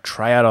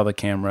 try out all the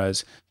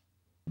cameras.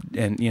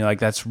 And, like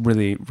that's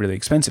really, really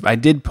expensive. I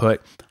did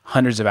put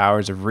hundreds of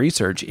hours of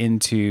research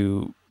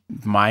into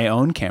my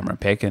own camera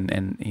pick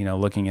and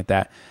looking at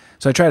that.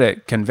 So I try to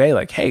convey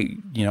like, hey,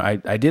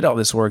 I did all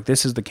this work.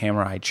 This is the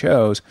camera I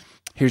chose.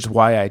 Here's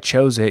why I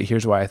chose it.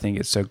 Here's why I think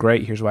it's so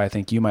great. Here's why I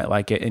think you might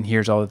like it. And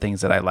here's all the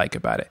things that I like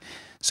about it.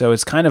 So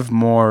it's kind of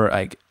more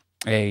like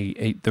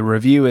the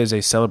review is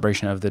a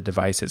celebration of the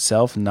device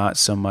itself, not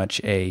so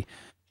much a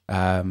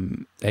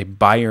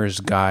buyer's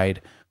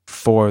guide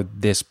for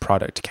this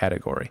product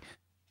category.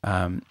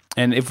 And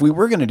if we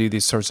were going to do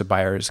these sorts of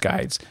buyer's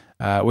guides,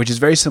 which is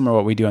very similar to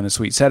what we do on the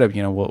Suite Setup,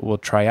 we'll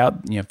try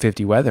out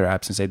 50 weather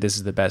apps and say this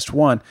is the best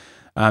one,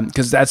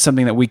 because that's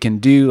something that we can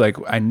do. Like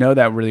I know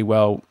that really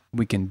well.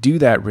 We can do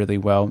that really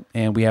well,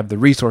 and we have the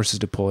resources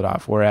to pull it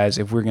off. Whereas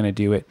if we're going to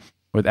do it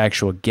with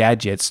actual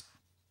gadgets,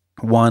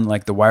 one,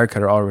 like the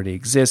Wirecutter already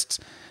exists,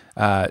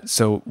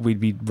 so we'd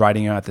be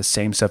writing out the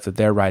same stuff that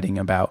they're writing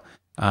about,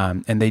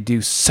 and they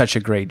do such a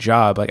great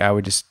job. Like I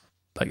would just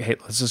like, hey,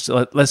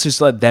 let's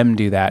just let them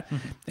do that,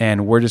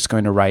 and we're just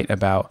going to write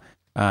about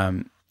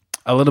a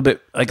little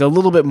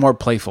bit more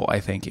playful,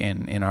 I think,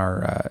 in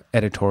our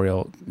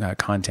editorial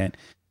content.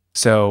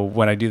 So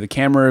when I do the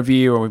camera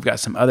review, or we've got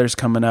some others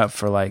coming up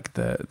for like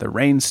the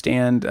rain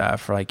stand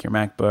for like your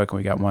MacBook, and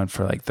we got one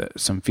for like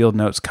some Field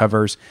Notes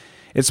covers.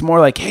 It's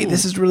more like, hey,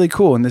 this is really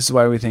cool, and this is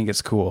why we think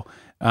it's cool.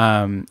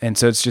 And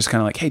so it's just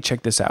kind of like, hey,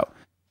 check this out.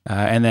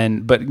 And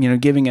then, but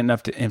giving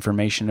enough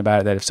information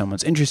about it that if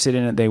someone's interested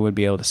in it, they would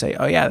be able to say,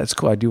 oh yeah, that's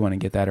cool. I do want to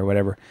get that or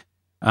whatever.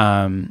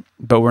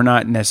 But we're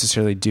not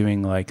necessarily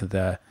doing like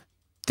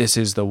this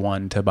is the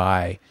one to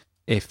buy.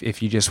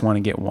 If you just want to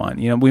get one,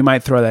 we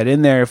might throw that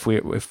in there if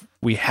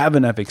we have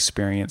enough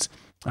experience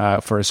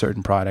for a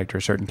certain product or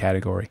a certain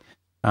category,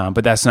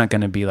 but that's not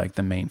going to be like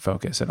the main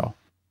focus at all.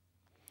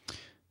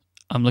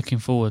 I'm looking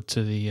forward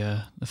to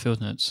the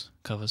Field Notes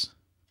covers.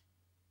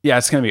 Yeah,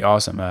 it's going to be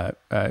awesome.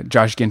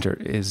 Josh Ginter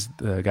is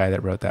the guy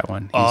that wrote that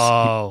one.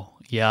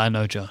 Yeah, I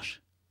know Josh.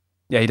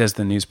 Yeah, he does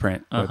the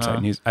newsprint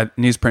website,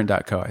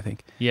 newsprint.co, I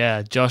think.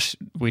 Yeah, Josh.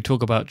 We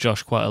talk about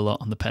Josh quite a lot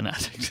on the Pen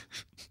Addict.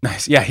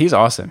 Nice. Yeah, he's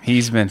awesome.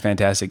 He's been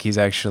fantastic. He's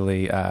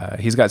actually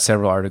he's got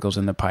several articles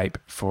in the pipe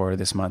for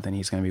this month, and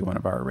he's going to be one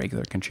of our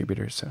regular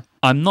contributors. So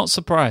I'm not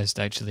surprised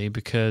actually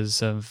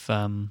because of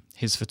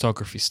his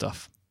photography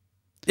stuff.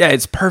 Yeah,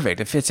 it's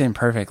perfect. It fits in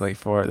perfectly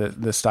for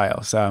the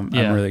style. So I'm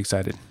really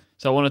excited.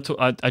 So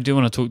I do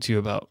want to talk to you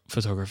about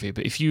photography.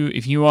 But if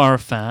you are a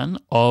fan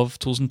of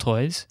Tools and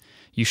Toys,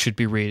 you should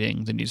be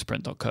reading the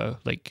newsprint.co.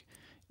 Like,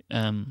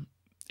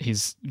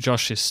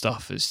 Josh's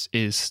stuff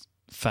is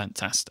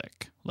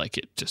fantastic. Like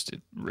it's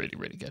really,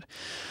 really good.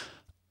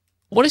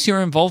 What is your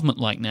involvement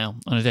like now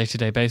on a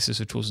day-to-day basis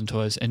with Tools and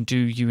Toys, and do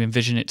you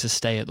envision it to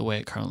stay at the way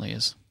it currently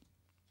is?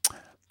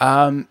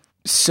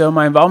 So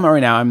my involvement right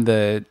now, I'm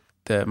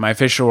my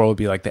official role would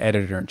be like the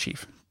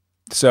editor-in-chief.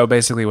 So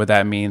basically what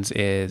that means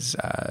is,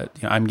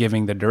 I'm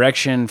giving the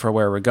direction for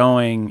where we're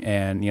going,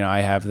 and,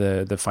 I have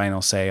the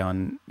final say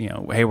on,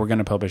 hey, we're going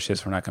to publish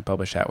this, we're not going to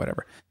publish that,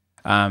 whatever.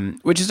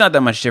 Which is not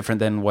that much different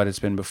than what it's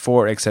been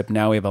before, except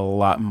now we have a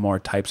lot more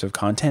types of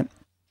content.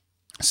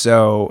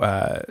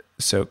 So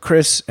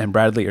Chris and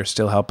Bradley are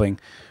still helping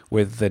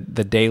with the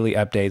daily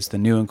updates, the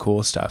new and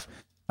cool stuff.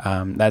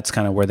 That's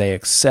kind of where they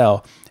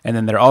excel. And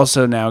then they're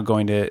also now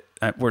going to,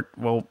 we're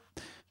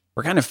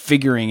kind of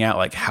figuring out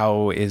like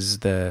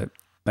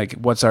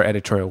what's our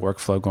editorial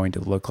workflow going to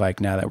look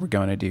like now that we're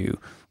going to do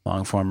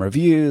long form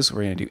reviews,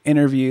 we're going to do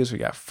interviews, we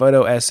got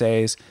photo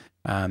essays,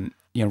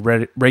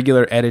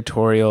 regular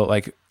editorial,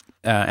 like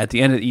at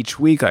the end of each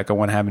week, like I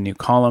want to have a new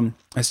column.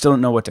 I still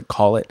don't know what to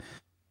call it.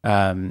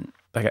 The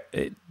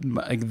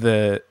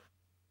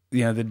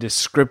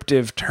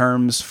descriptive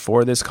terms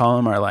for this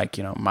column are like,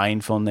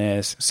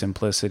 mindfulness,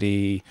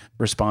 simplicity,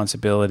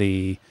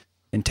 responsibility,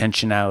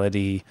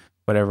 intentionality,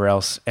 whatever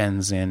else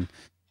ends in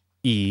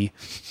E.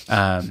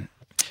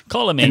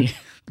 Colony.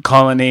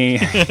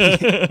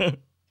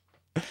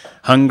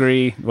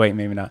 Hungry. Wait,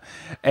 maybe not.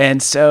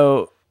 And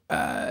so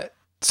like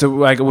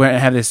we're going to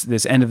have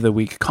this end of the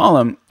week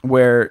column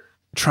where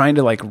trying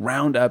to like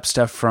round up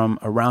stuff from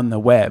around the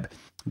web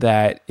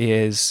that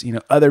is,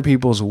 other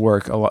people's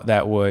work a lot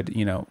that would,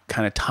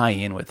 kind of tie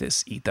in with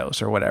this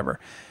ethos or whatever.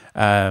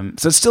 So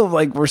it's still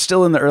like, we're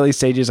still in the early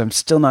stages. I'm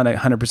still not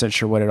 100%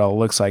 sure what it all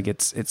looks like.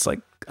 It's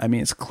like,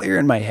 it's clear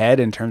in my head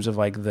in terms of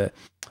like the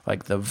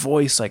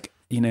voice, like,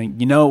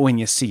 when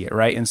you see it,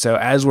 right? And so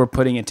as we're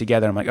putting it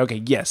together, I'm like,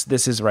 okay, yes,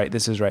 this is right.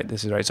 This is right.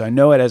 This is right. So I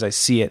know it as I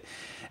see it,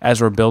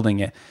 as we're building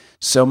it.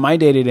 So my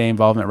day-to-day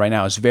involvement right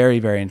now is very,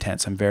 very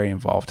intense. I'm very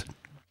involved.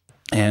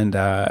 And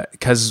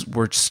because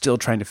we're still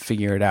trying to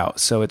figure it out.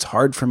 So it's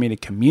hard for me to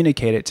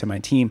communicate it to my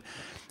team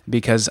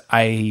because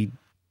I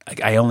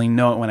only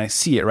know it when I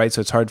see it, right? So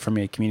it's hard for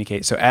me to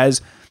communicate. So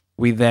as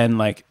we then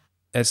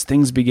as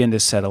things begin to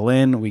settle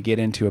in, we get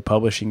into a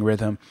publishing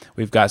rhythm.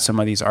 We've got some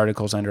of these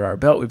articles under our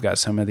belt. We've got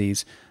some of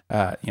these,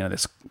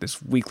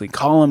 this weekly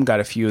column, got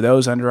a few of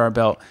those under our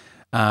belt.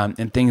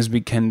 And things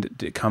begin to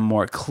become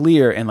more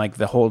clear. And like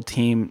the whole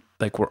team,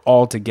 like we're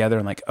all together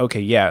and like, okay,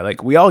 yeah,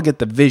 like we all get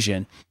the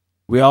vision.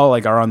 We all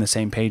like are on the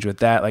same page with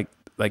that. Like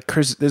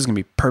Chris, this is gonna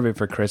be perfect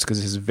for Chris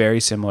because this is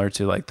very similar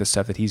to like the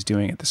stuff that he's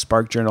doing at the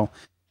Spark Journal,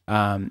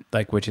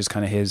 which is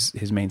kind of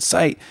his main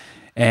site.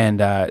 And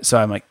so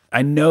I'm like,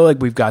 I know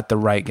like we've got the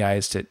right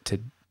guys to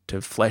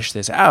flesh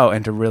this out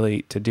and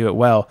to do it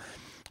well,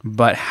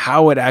 but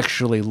how it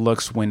actually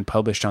looks when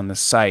published on the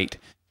site,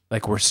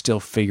 like we're still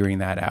figuring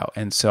that out.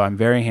 And so I'm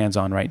very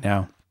hands-on right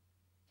now,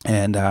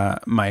 and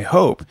my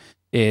hope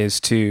is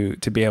to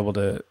be able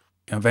to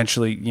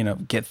eventually,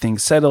 get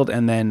things settled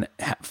and then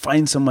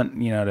find someone,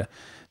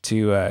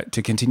 to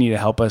continue to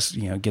help us,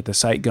 get the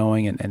site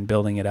going and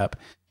building it up,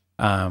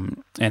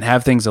 and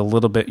have things a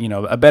little bit,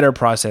 a better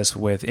process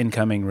with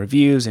incoming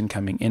reviews,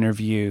 incoming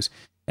interviews,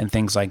 and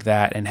things like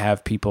that, and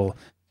have people,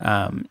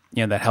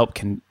 that help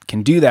can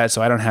do that.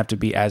 So I don't have to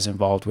be as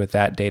involved with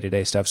that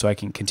day-to-day stuff. So I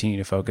can continue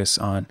to focus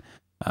on,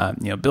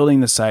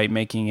 building the site,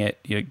 making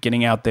it,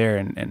 getting out there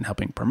and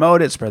helping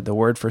promote it, spread the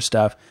word for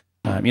stuff.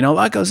 A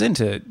lot goes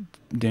into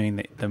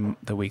doing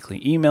the weekly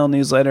email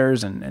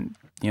newsletters and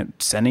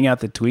sending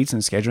out the tweets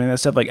and scheduling that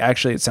stuff. Like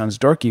actually it sounds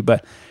dorky,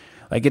 but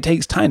like it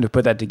takes time to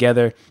put that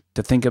together,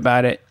 to think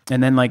about it.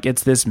 And then like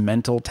it's this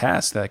mental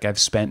task that like I've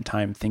spent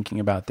time thinking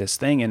about this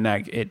thing, and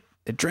like it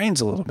drains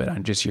a little bit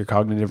on just your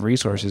cognitive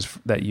resources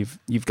that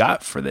you've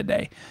got for the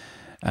day.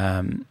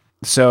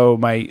 So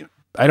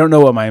I don't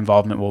know what my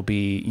involvement will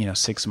be,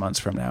 6 months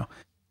from now.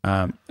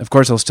 Of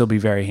course I'll still be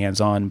very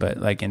hands-on, but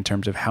like in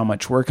terms of how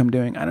much work I'm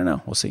doing, I don't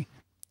know. We'll see.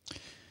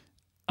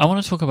 I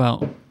want to talk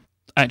about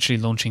actually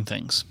launching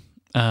things,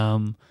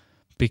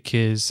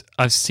 because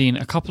I've seen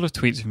a couple of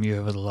tweets from you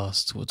over the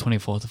last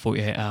 24 to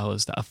 48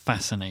 hours that are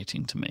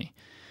fascinating to me.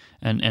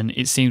 And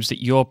it seems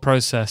that your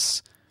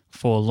process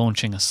for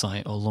launching a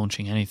site or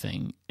launching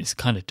anything is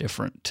kind of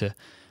different to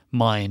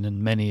mine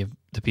and many of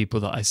the people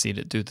that I see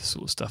that do the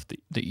sort of stuff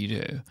that you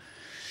do.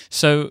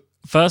 So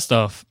first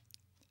off,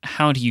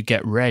 how do you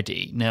get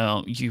ready?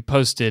 Now, you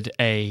posted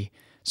a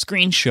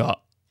screenshot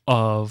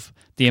of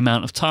the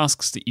amount of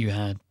tasks that you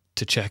had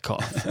to check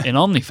off in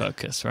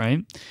OmniFocus,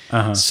 right?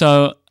 Uh-huh.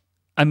 So,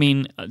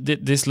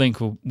 this link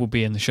will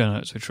be in the show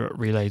notes, which are at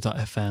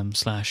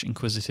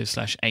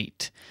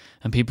relay.fm/inquisitive/8,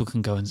 and people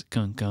can go and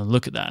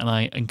look at that. And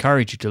I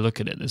encourage you to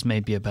look at it. There's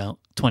maybe about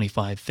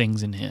 25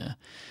 things in here.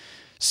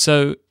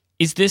 So,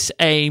 is this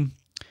a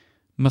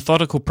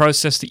methodical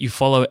process that you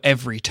follow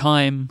every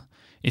time?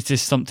 Is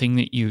this something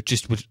that you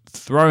just were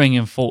throwing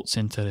in faults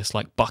into this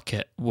like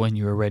bucket when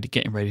you were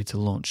getting ready to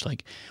launch?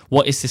 Like,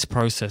 what is this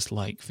process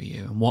like for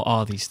you, and what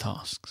are these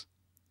tasks?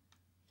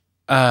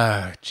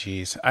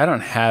 Geez, I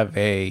don't have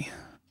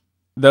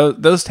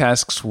those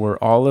tasks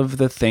were all of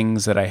the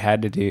things that I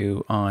had to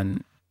do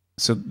on.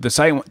 So the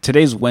site,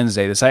 today's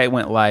Wednesday, the site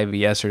went live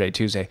yesterday,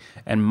 Tuesday,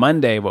 and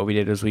Monday what we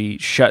did was we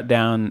shut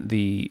down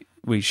the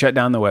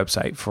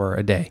website for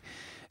a day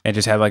and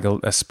just had like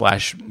a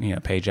splash,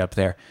 page up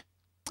there.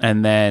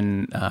 and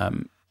then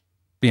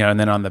and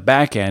then on the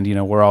back end,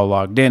 we're all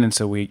logged in, and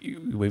so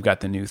we've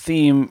got the new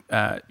theme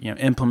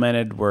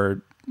implemented.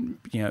 We're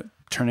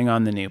turning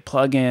on the new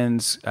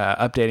plugins,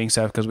 updating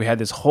stuff, because we had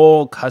this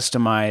whole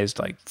customized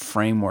like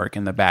framework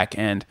in the back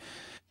end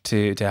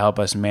to help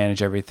us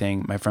manage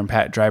everything. My friend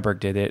Pat Dryberg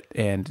did it,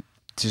 and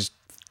just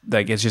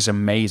like it's just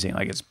amazing.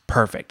 Like it's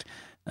perfect.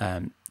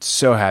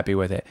 So happy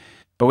with it.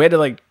 But we had to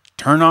like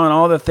turn on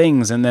all the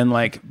things and then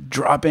like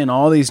drop in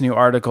all these new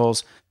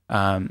articles.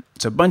 So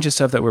a bunch of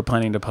stuff that we're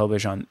planning to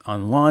publish on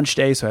launch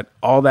day. So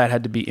all that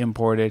had to be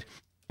imported.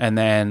 And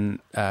then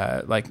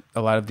like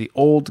a lot of the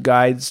old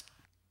guides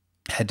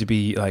had to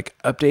be like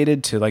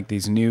updated to like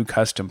these new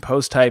custom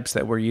post types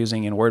that we're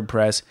using in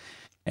WordPress.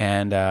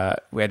 And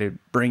we had to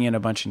bring in a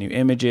bunch of new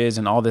images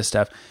and all this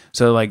stuff.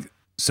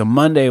 So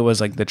Monday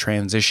was like the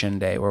transition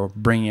day where we're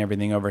bringing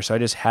everything over. So I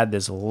just had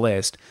this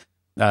list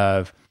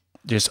of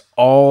just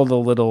all the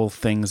little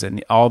things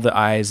and all the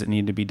I's that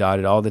need to be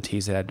dotted, all the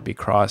T's that had to be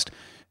crossed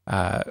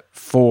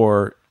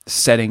for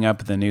setting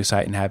up the new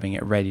site and having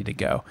it ready to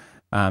go.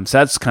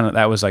 So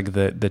that was like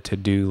the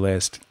to-do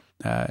list.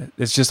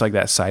 It's just like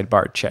that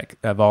sidebar check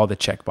of all the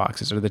check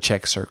boxes or the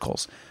check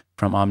circles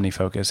from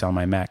OmniFocus on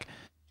my Mac.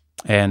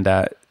 And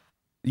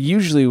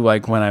usually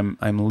like when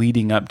I'm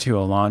leading up to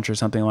a launch or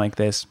something like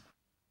this,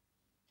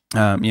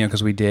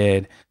 because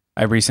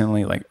I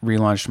recently like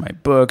relaunched my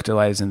book,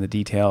 Delight is in the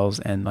Details.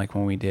 And like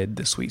when we did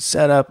the Suite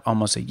Setup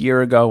almost a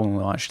year ago, when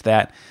we launched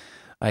that,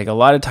 like a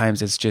lot of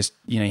times it's just,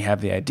 you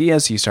have the idea,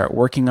 so you start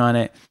working on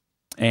it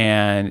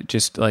and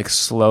just like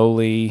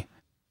slowly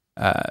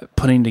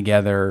putting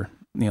together,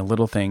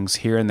 little things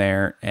here and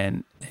there.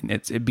 And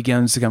it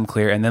begins to come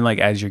clear. And then like,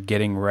 as you're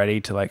getting ready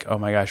to like, oh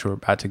my gosh, we're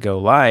about to go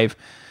live,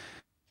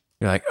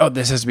 you're like, oh,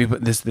 this has to be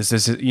put, this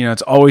is,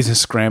 it's always a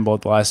scramble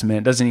at the last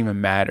minute. It doesn't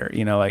even matter,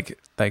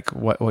 like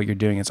what you're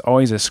doing. It's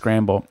always a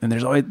scramble, and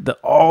there's always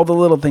all the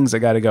little things that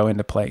got to go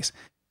into place.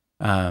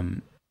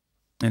 And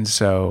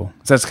so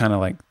that's kind of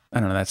like,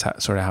 I don't know, that's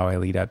sort of how I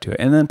lead up to it.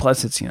 And then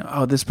plus it's,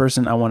 this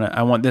person, I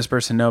want this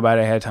person to know about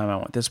it ahead of time. I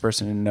want this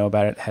person to know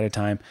about it ahead of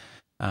time.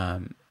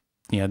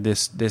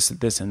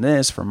 This and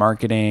this for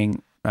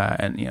marketing,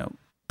 and,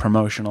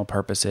 promotional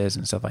purposes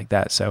and stuff like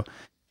that. So,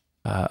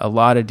 a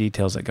lot of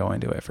details that go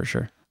into it for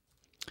sure.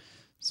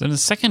 So the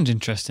second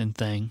interesting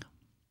thing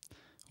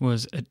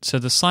was, so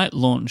the site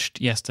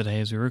launched yesterday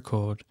as we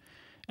record,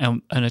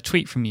 and a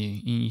tweet from you.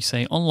 You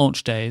say, on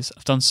launch days,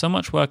 I've done so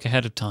much work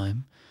ahead of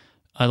time,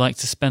 I like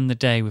to spend the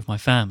day with my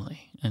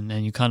family. And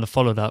then you kind of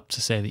followed up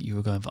to say that you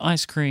were going for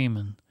ice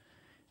cream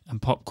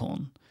and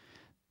popcorn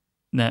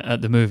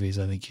at the movies,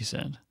 I think you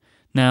said.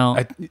 Now,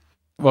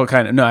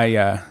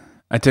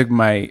 I took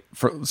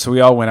so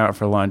we all went out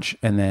for lunch,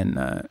 and then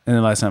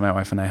last night my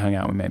wife and I hung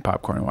out. We made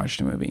popcorn and watched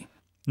a movie.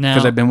 Now,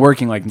 because I've been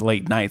working like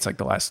late nights like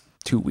the last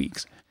 2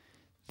 weeks.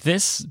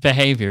 This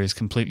behavior is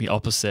completely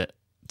opposite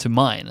to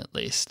mine, at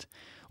least.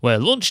 Where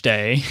lunch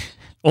day,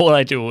 all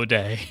I do all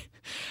day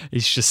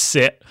is just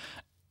sit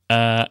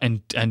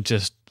and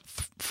just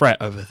fret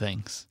over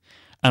things,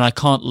 and I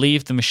can't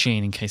leave the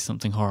machine in case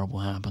something horrible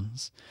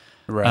happens.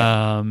 Right.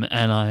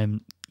 And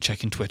I'm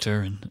checking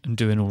Twitter and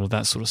doing all of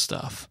that sort of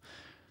stuff.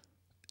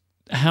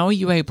 How are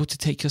you able to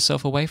take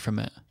yourself away from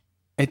it?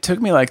 It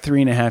took me like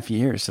 3.5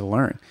 years to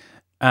learn.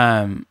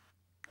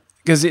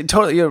 Because it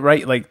totally, you're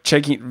right. Like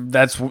checking,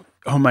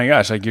 oh my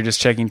gosh, like you're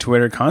just checking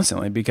Twitter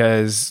constantly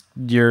because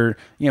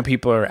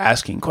people are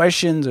asking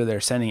questions, or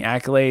they're sending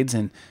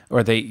accolades,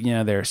 or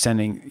they're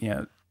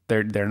sending,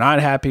 they're not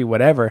happy,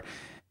 whatever.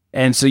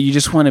 And so you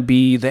just want to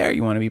be there.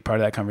 You want to be part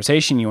of that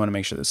conversation. You want to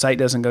make sure the site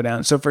doesn't go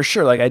down. So for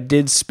sure, like I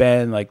did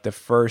spend like the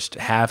first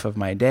half of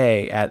my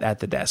day at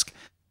the desk.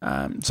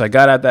 So I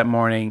got out that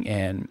morning,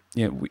 and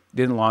we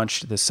didn't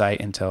launch the site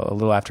until a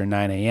little after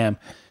 9 a.m.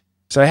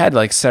 So I had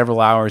like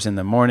several hours in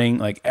the morning.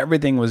 Like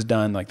everything was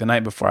done. Like the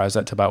night before, I was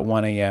up to about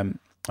 1 a.m.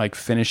 like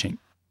finishing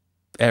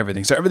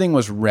everything. So everything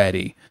was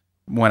ready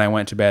when I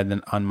went to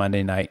bed on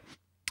Monday night.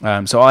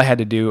 So all I had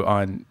to do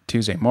on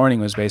Tuesday morning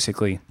was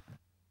basically,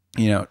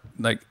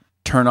 like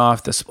turn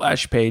off the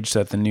splash page so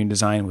that the new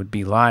design would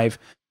be live,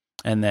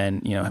 and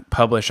then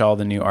publish all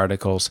the new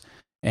articles,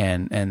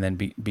 and then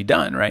be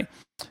done, right?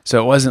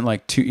 So it wasn't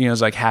like it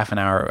was like half an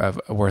hour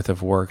worth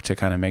of work to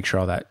kind of make sure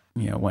all that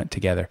went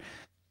together.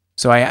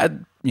 So I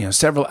had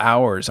several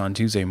hours on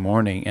Tuesday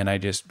morning, and I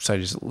just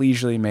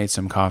leisurely made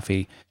some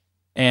coffee,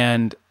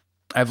 and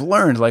I've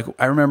learned, like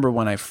I remember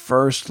when I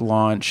first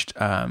launched,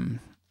 when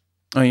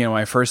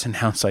I first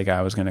announced like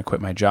I was going to quit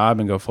my job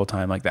and go full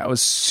time, like that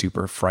was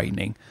super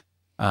frightening.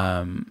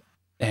 And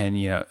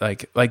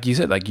like you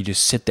said, like you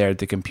just sit there at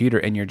the computer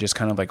and you're just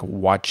kind of like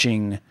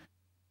watching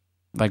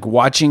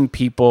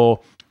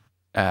people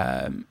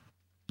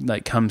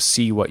like come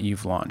see what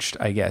you've launched,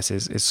 I guess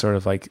is sort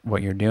of like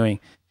what you're doing.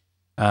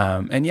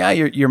 And yeah,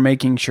 you're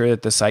making sure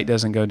that the site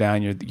doesn't go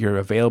down. You're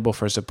available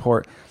for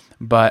support,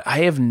 but I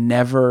have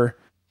never,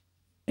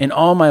 in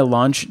all my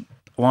launch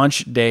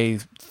day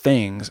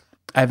things,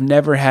 I've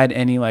never had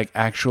any like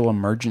actual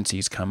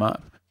emergencies come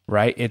up,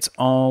 right? It's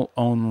all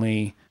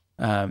only,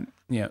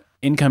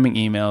 incoming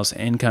emails,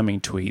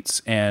 incoming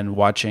tweets, and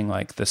watching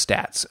like the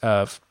stats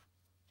of,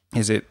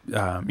 is it,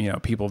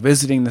 people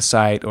visiting the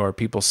site, or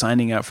people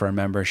signing up for a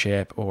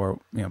membership, or,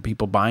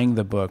 people buying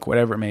the book,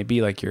 whatever it may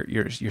be. Like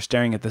you're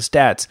staring at the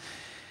stats.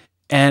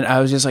 And I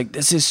was just like,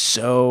 this is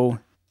so,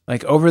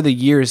 like, over the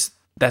years,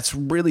 that's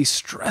really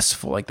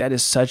stressful. Like that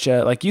is such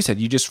a, like you said,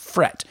 you just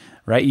fret,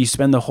 right? You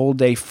spend the whole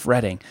day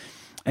fretting.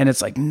 And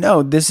it's like,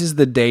 no, this is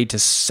the day to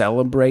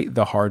celebrate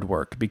the hard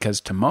work, because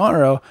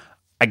tomorrow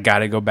I got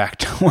to go back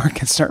to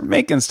work and start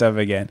making stuff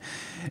again.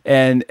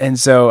 And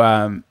so,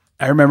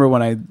 I remember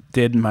when I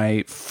did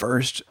my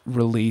first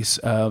release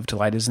of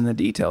Delight is in the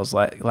Details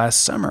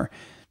last summer,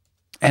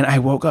 and I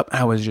woke up,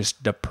 I was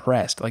just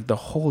depressed. Like the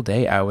whole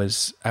day I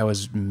was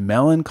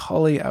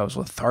melancholy, I was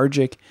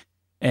lethargic,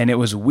 and it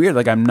was weird.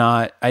 Like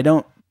I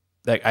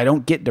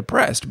don't get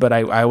depressed, but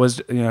I was,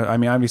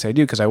 obviously I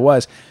do, because I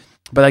was,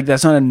 but like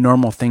that's not a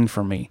normal thing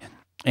for me.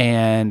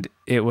 And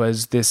it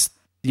was this,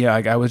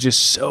 like I was just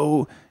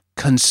so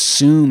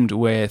consumed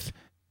with,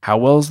 how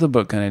well is the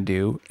book going to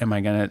do? Am I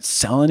going to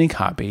sell any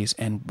copies?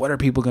 And what are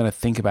people going to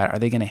think about it? Are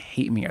they going to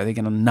hate me? Are they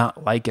going to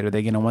not like it? Are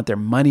they going to want their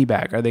money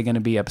back? Are they going to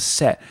be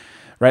upset?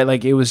 Right?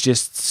 Like it was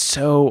just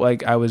so,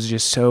 like I was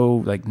just so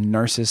like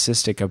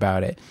narcissistic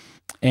about it.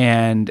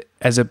 And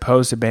as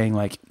opposed to being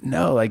like,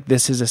 no, like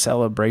this is a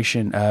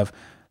celebration of,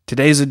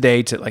 today's a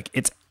day to, like,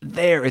 it's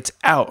there, it's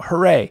out,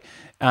 hooray.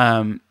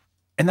 And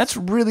that's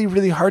really,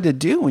 really hard to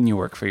do when you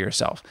work for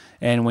yourself,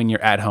 and when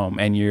you're at home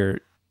and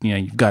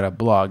you've got a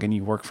blog and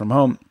you work from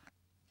home.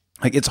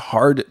 Like it's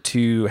hard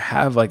to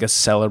have like a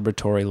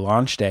celebratory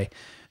launch day,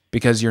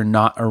 because you're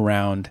not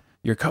around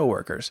your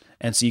coworkers.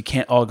 And so you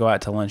can't all go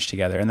out to lunch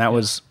together. And that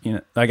was,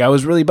 like I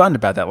was really bummed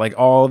about that. Like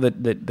all the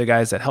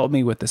guys that helped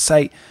me with the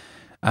site,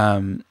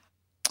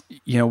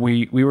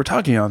 we were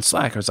talking on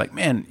Slack. I was like,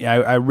 man,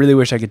 I really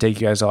wish I could take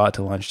you guys all out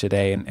to lunch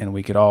today, and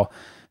we could all,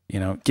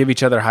 give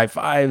each other high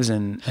fives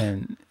and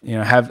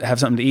have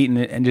something to eat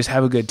and just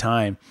have a good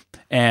time,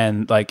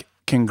 and like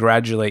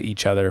congratulate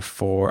each other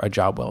for a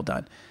job well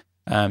done.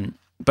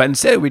 But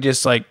instead we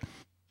just like,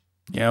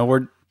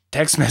 we're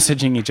text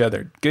messaging each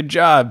other. Good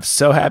job.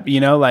 So happy,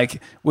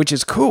 which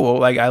is cool.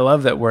 Like, I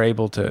love that we're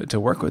able to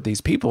work with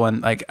these people.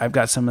 And like, I've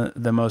got some of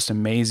the most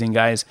amazing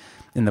guys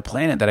in the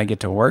planet that I get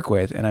to work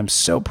with. And I'm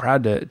so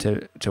proud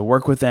to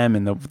work with them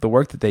and the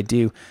work that they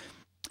do.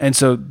 And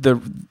so the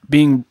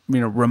being,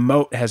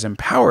 remote has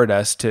empowered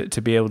us to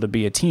be able to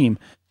be a team.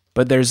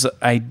 But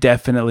I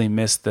definitely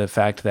miss the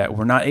fact that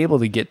we're not able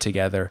to get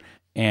together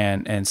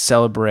and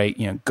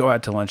celebrate, go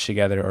out to lunch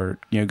together,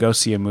 or, go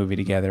see a movie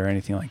together or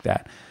anything like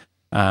that.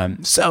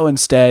 So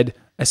instead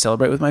I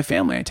celebrate with my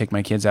family. I take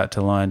my kids out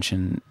to lunch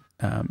and,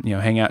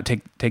 hang out,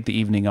 take the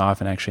evening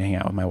off and actually hang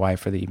out with my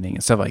wife for the evening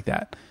and stuff like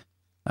that.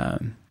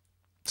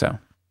 So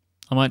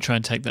I might try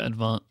and take that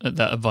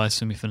advice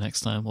from you for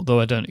next time, although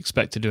I don't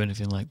expect to do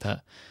anything like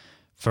that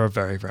for a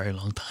very, very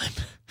long time.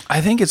 I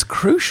think it's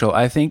crucial.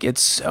 I think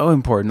it's so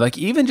important. Like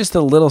even just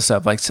the little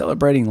stuff, like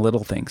celebrating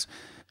little things.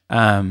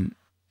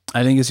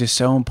 I think it's just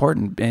so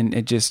important. And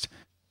it just,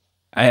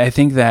 I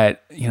think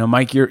that,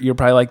 Mike, you're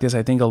probably like this.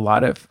 I think a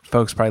lot of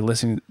folks probably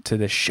listening to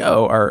this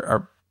show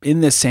are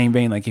in this same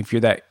vein. Like if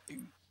you're that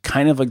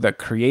kind of like the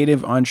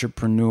creative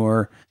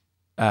entrepreneur,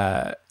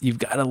 you've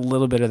got a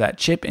little bit of that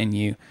chip in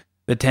you.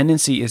 The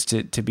tendency is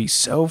to be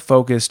so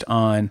focused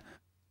on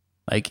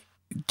like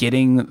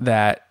getting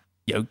that,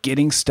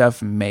 getting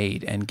stuff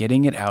made and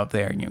getting it out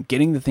there,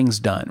 getting the things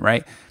done,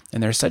 right?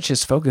 And there's such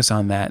this focus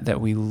on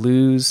that we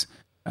lose,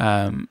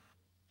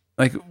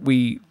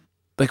 we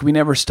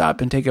never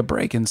stop and take a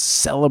break and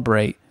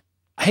celebrate,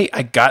 hey,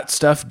 I got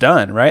stuff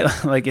done, right?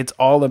 Like it's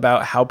all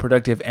about how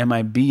productive am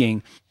I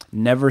being,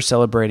 never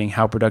celebrating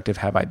how productive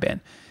have I been.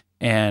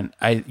 And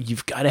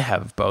you've got to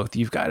have both.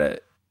 You've got to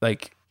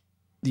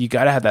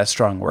have that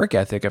strong work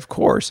ethic, of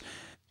course,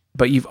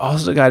 but you've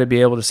also got to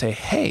be able to say,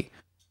 hey,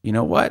 you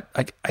know what?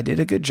 Like I did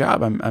a good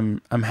job.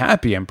 I'm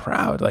happy. I'm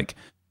proud. Like,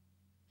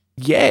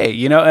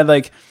 yay, and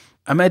like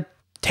I'm going to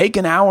take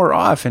an hour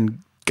off and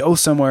go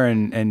somewhere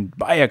and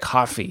buy a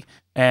coffee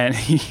and,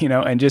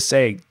 and just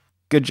say,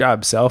 good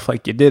job, self.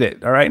 Like you did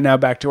it. All right. Now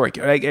back to work.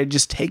 Like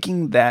just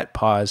taking that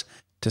pause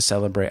to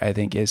celebrate, I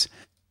think it's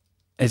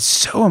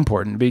so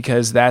important,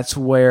 because that's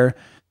where,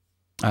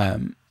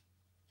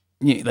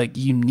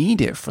 you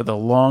need it for the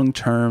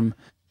long-term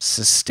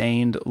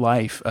sustained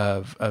life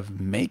of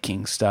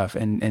making stuff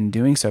and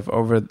doing stuff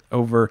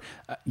over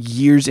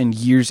years and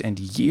years and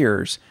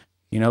years.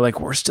 Like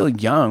we're still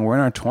young. We're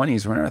in our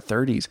 20s. We're in our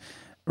 30s.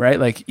 Right?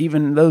 Like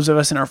even those of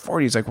us in our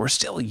 40s, like we're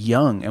still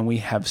young and we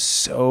have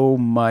so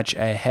much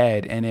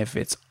ahead. And if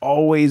it's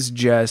always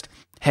just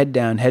head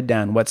down,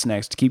 what's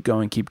next? Keep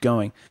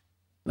going.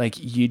 Like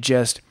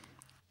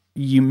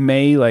you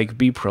may like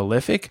be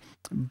prolific,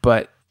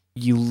 but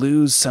you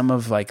lose some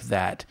of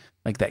that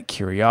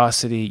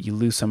curiosity. You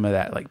lose some of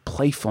that like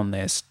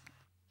playfulness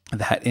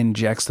that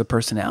injects the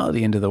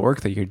personality into the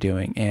work that you're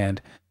doing.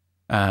 And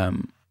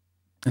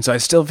so I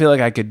still feel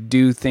like I could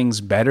do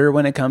things better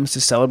when it comes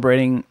to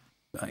celebrating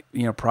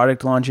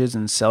product launches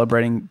and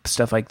celebrating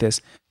stuff like this.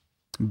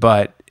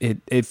 but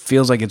it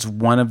feels like it's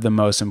one of the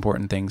most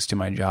important things to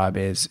my job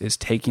is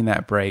taking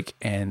that break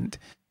and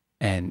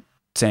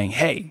saying,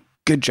 hey,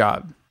 good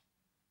job.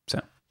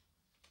 So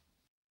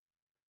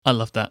I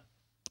love that.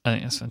 I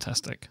think that's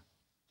fantastic.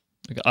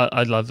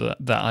 I love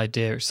that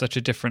idea. It's such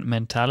a different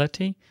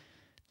mentality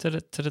to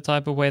the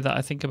type of way that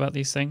I think about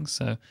these things.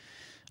 So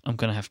I'm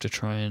going to have to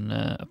try and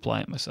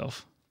apply it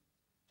myself.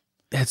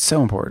 It's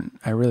so important.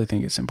 I really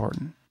think it's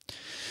important.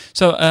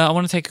 So I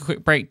want to take a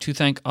quick break to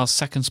thank our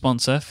second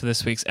sponsor for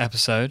this week's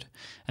episode,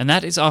 and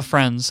that is our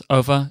friends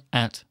over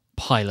at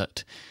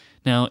Pilot.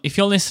 Now, if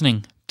you're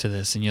listening to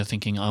this and you're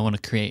thinking, I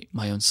want to create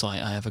my own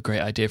site, I have a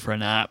great idea for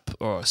an app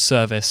or a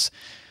service,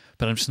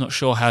 but I'm just not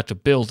sure how to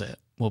build it,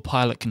 well,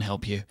 Pilot can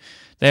help you.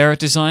 They are a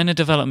design and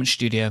development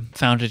studio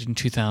founded in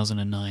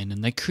 2009,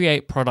 and they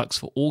create products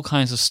for all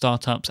kinds of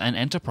startups and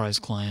enterprise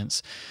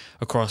clients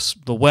across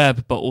the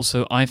web, but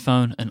also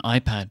iPhone and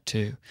iPad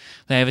too.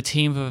 They have a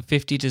team of over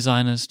 50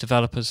 designers,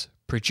 developers,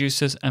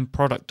 producers, and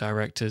product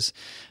directors,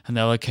 and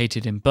they're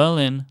located in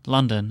Berlin,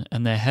 London,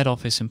 and their head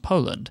office in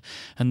Poland,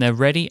 and they're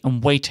ready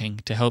and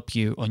waiting to help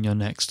you on your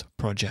next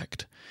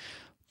project.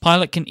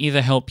 Pilot can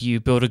either help you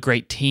build a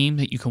great team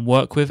that you can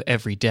work with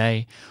every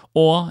day,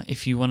 or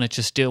if you want to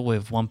just deal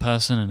with one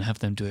person and have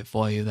them do it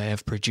for you, they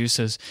have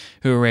producers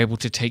who are able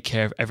to take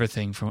care of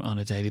everything on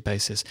a daily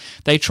basis.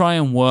 They try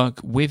and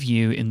work with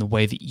you in the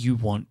way that you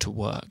want to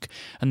work,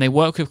 and they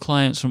work with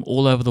clients from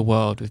all over the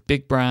world, with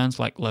big brands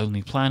like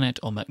Lonely Planet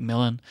or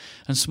Macmillan,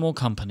 and small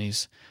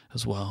companies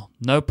as well.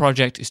 No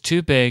project is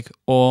too big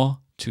or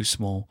too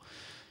small.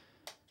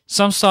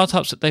 Some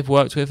startups that they've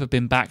worked with have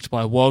been backed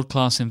by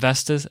world-class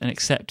investors and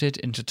accepted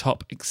into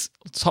top-class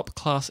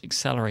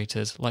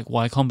accelerators like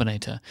Y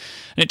Combinator.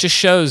 And it just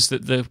shows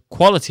that the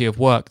quality of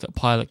work that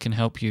Pilot can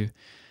help you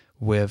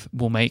with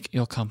will make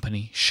your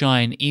company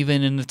shine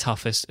even in the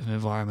toughest of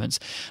environments.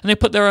 And they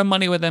put their own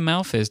money where their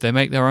mouth is. They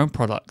make their own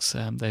products.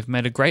 They've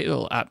made a great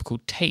little app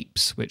called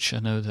Tapes, which I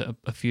know that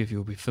a few of you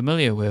will be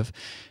familiar with,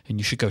 and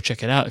you should go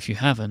check it out if you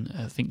haven't.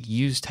 I think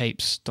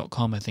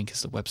usetapes.com, I think,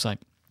 is the website.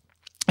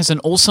 It's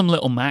an awesome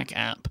little Mac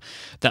app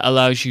that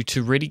allows you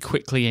to really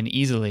quickly and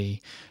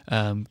easily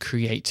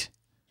create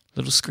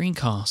little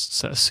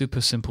screencasts that are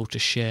super simple to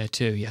share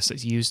too. Yes,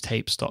 it's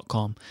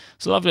usetapes.com.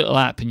 It's a lovely little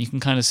app, and you can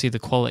kind of see the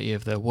quality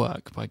of their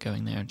work by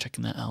going there and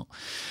checking that out.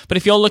 But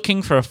if you're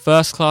looking for a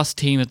first-class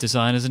team of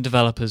designers and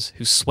developers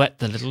who sweat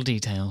the little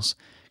details,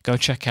 go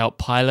check out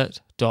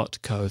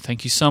pilot.co.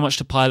 Thank you so much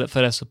to Pilot for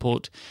their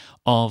support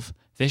of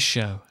this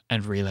show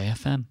and Relay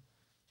FM.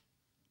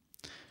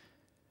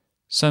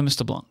 So,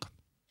 Mr. Blanc,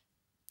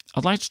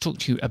 I'd like to talk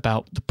to you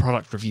about the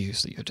product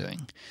reviews that you're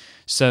doing.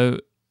 So,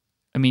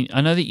 I mean, I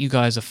know that you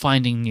guys are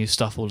finding new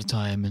stuff all the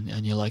time,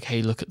 and you're like,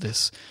 hey, look at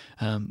this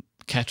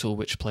kettle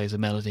which plays a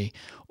melody,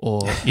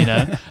 or, you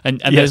know,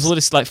 and yes, there's all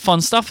this like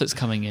fun stuff that's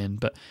coming in,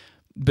 but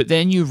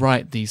then you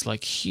write these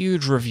like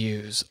huge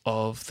reviews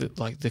of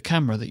the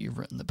camera that you've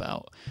written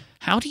about.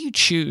 How do you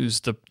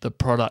choose the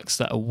products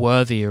that are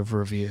worthy of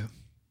review?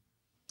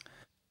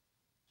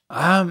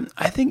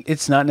 I think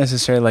it's not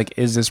necessarily like,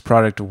 is this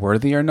product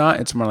worthy or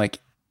not? It's more like,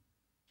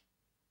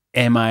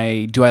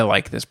 do I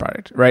like this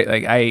product, right?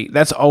 Like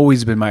that's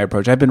always been my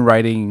approach. I've been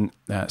writing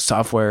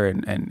software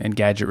and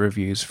gadget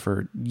reviews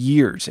for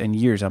years and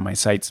years on my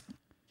sites.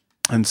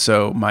 And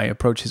so my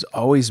approach has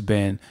always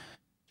been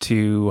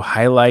to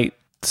highlight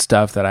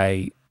stuff that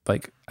I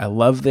like. I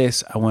love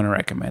this. I want to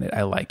recommend it.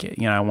 I like it.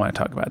 You know, I want to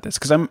talk about this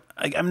because I'm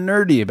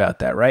nerdy about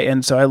that, right?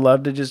 And so I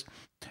love to just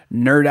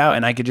nerd out,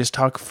 and I could just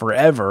talk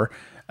forever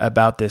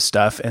about this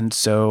stuff. And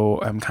so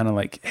I'm kind of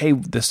like, hey,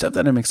 the stuff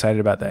that I'm excited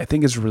about that I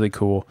think is really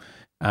cool.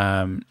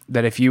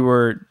 That if you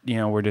were, you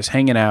know, we're just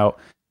hanging out,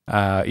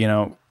 you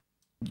know,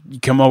 you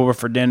come over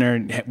for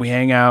dinner, we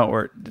hang out,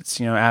 or it's,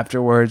 you know,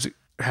 afterwards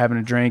having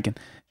a drink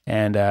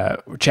and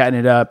we're chatting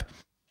it up,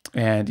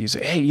 and you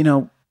say, hey, you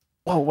know,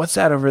 whoa, what's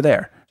that over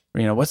there?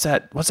 Or, you know, what's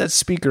that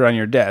speaker on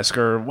your desk?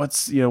 Or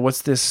what's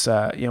this,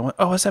 you know,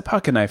 oh, what's that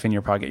pocket knife in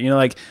your pocket? You know,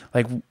 like,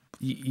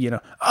 you know,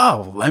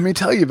 oh, let me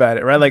tell you about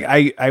it, right? Like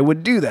I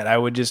would do that. I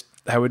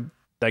would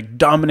like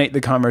dominate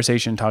the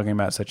conversation talking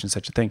about such and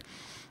such a thing.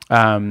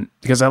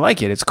 Because I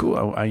like it. It's cool.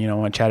 I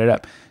want to chat it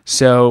up.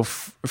 So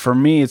for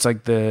me, it's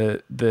like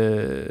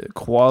the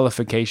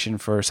qualification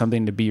for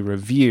something to be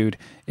reviewed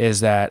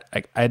is that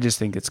I just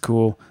think it's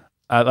cool.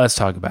 Let's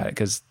talk about it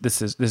because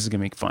this is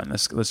gonna make fun.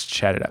 Let's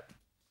chat it up.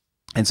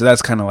 And so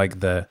that's kind of like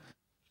the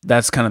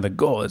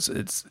goal.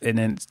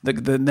 Then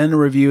the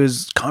review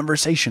is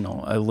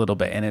conversational a little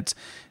bit, and it's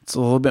a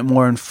little bit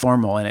more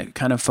informal, and it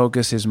kind of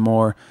focuses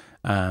more.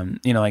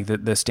 You know, like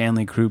the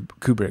Stanley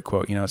Kubrick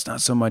quote, you know, it's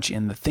not so much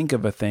in the think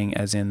of a thing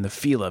as in the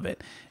feel of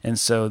it. And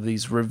so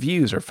these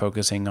reviews are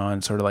focusing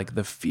on sort of like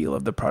the feel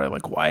of the product,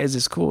 like, why is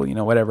this cool? You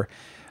know, whatever.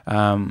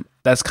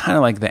 That's kind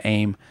of like the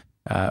aim,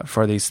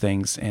 for these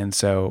things. And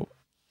so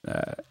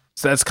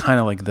that's kind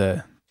of like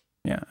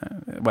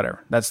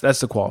whatever. That's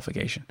the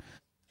qualification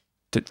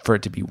for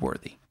it to be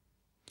worthy.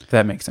 If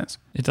that makes sense.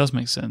 It does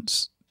make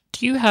sense.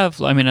 Do you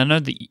have, I mean, I know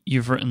that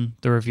you've written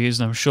the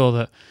reviews, and I'm sure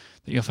that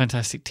that your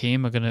fantastic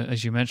team are going to,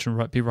 as you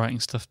mentioned, be writing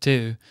stuff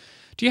too.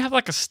 Do you have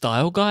like a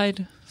style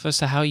guide as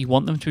to how you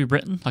want them to be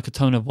written, like a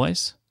tone of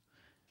voice?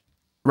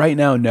 Right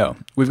now, no.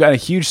 We've got a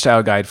huge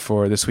style guide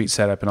for the Suite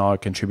Setup and all our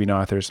contributing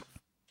authors.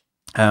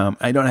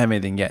 I don't have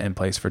anything yet in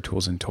place for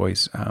Tools and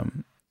Toys,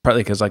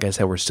 partly because, like I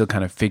said, we're still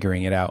kind of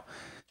figuring it out.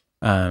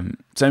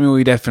 So I mean,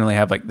 we definitely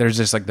have there's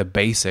just like the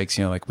basics,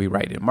 like we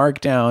write in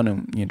Markdown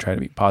and try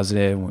to be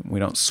positive. We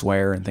don't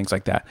swear and things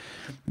like that.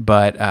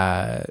 But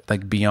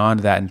like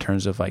beyond that, in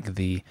terms of like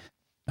the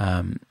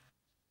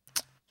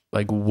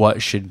like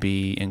what should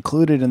be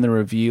included in the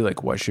review,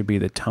 like what should be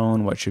the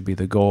tone, what should be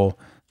the goal.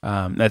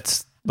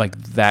 That's like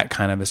that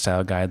kind of a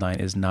style guideline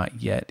is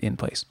not yet in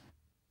place.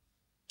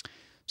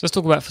 So let's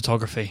talk about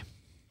photography.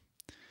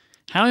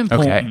 How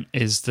important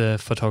is the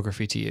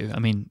photography to you? I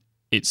mean,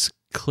 it's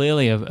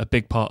clearly a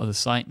big part of the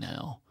site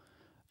now.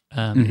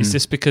 Is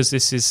this because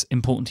this is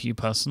important to you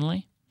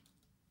personally?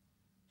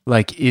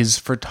 Like, is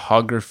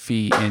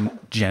photography in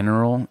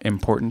general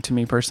important to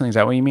me personally? Is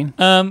that what you mean?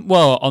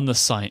 Well, on the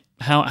site,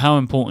 how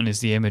important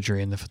is the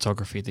imagery and the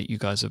photography that you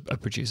guys are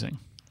producing?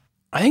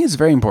 I think it's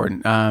very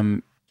important.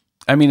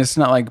 I mean, it's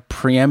not like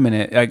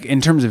preeminent, like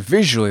in terms of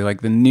visually,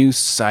 like the new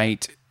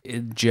site,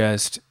 it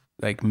just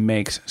like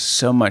makes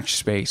so much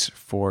space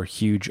for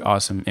huge,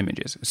 awesome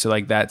images. So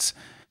like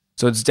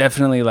so it's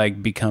definitely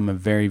like become a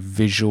very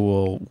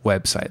visual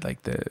website,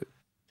 like the,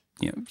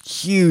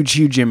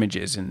 huge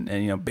images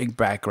and big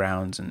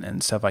backgrounds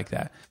and stuff like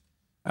that.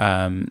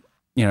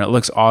 It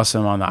looks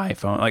awesome on the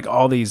iPhone, like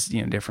all these,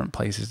 different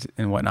places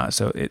and whatnot.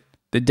 So it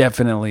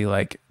definitely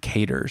like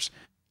caters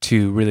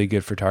to really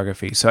good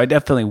photography. So I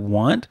definitely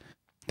want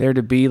there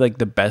to be like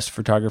the best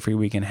photography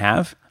we can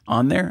have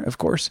on there, of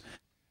course.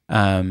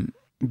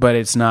 But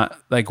it's not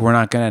like we're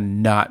not going to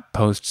not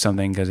post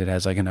something because it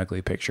has like an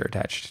ugly picture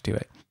attached to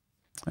it.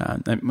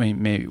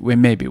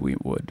 Maybe we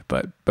would,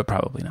 but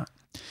probably not.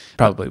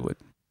 Probably would.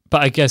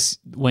 But I guess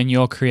when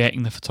you're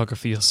creating the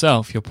photography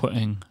yourself, you're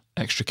putting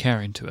extra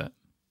care into it.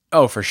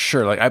 Oh, for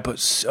sure. Like I put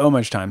so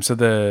much time. So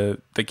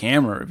the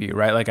camera review,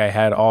 right? Like I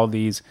had all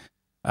these,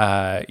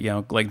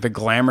 like the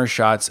glamour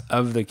shots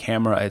of the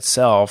camera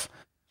itself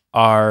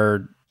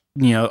are,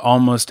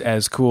 almost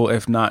as cool,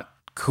 if not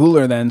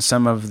cooler than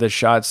some of the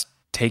shots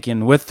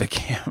taken with the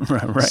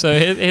camera, right? So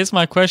here's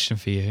my question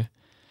for you.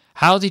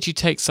 How did you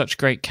take such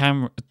great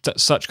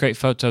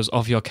photos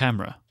of your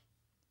camera?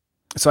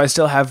 So I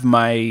still have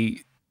my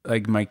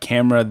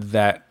camera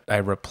that I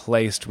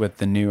replaced with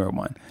the newer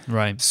one.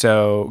 Right.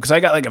 So, because I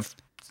got like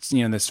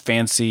this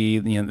fancy,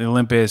 the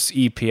Olympus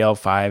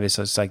EPL5.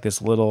 So it's like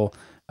this little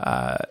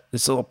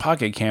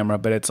pocket camera,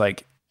 but it's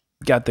like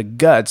got the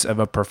guts of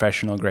a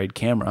professional grade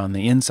camera on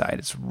the inside.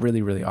 It's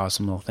really, really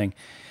awesome little thing.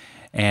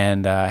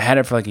 And I had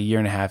it for like a year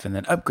and a half and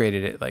then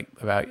upgraded it like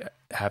about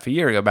half a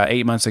year ago, about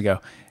 8 months ago.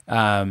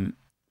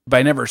 But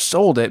I never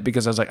sold it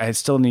because I was like,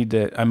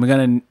 I'm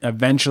going to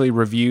eventually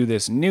review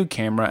this new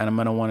camera and I'm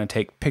going to want to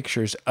take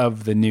pictures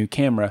of the new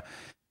camera.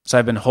 So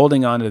I've been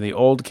holding on to the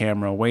old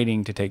camera,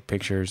 waiting to take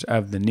pictures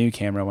of the new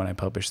camera when I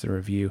publish the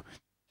review.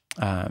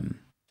 And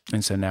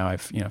so now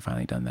I've,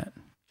 finally done that.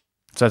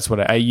 So that's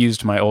what I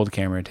used my old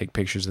camera to take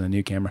pictures of the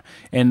new camera.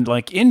 And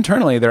like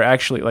internally, they're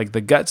actually like the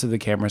guts of the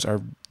cameras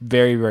are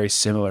very, very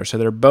similar. So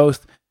they're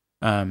both,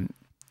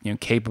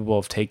 capable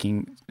of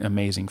taking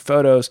amazing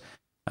photos.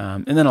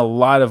 And then a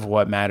lot of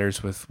what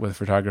matters with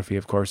photography,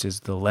 of course,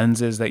 is the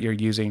lenses that you're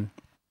using.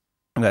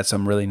 I've got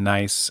some really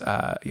nice,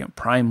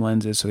 prime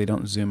lenses, so they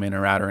don't zoom in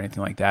or out or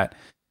anything like that.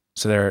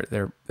 So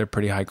they're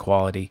pretty high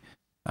quality.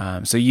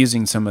 So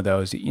using some of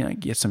those, you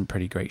get some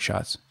pretty great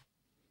shots.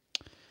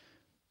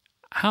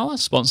 How are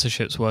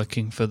sponsorships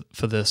working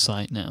for the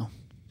site now?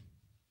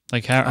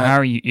 Like how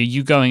are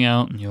you going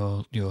out and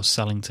you're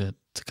selling to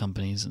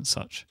companies and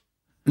such?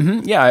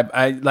 Mm-hmm. Yeah,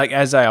 I like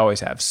as I always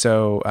have.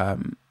 So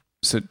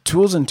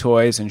Tools and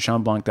Toys and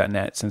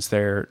ChampBlanc.net, since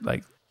they're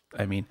like,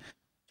 when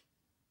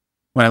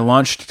I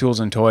launched Tools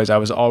and Toys, I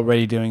was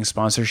already doing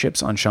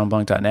sponsorships on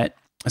ChampBlanc.net.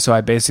 So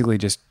I basically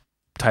just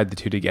tied the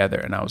two together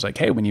and I was like,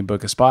 hey, when you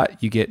book a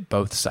spot, you get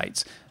both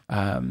sites.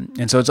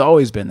 And so it's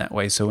always been that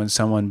way. So when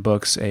someone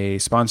books a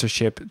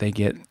sponsorship, they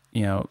get,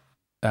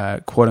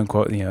 quote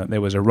unquote,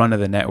 there was a run of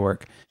the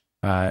network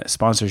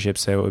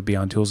sponsorships that would be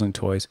on Tools and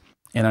Toys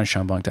and on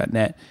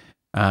ChampBlanc.net.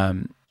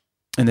 And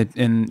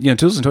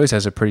Tools and Toys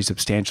has a pretty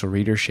substantial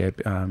readership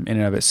in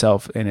and of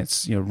itself, and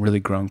it's really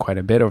grown quite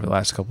a bit over the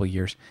last couple of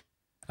years.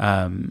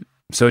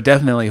 So it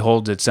definitely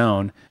holds its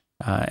own.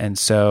 And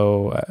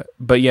so,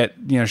 but yet,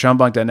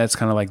 ChampBlanc.net's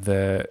kind of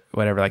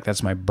like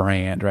that's my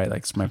brand, right?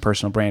 Like it's my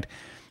personal brand.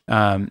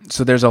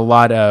 So there's a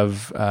lot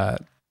of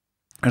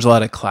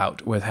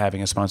clout with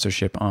having a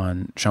sponsorship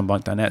on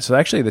ChampBlanc.net. So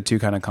actually the two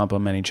kind of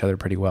complement each other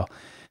pretty well.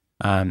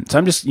 So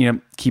I'm just,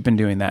 keeping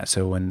doing that.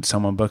 So when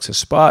someone books a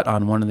spot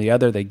on one or the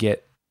other, they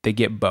get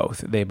both.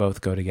 They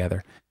both go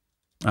together.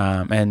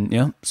 And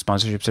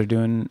sponsorships are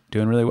doing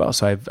really well.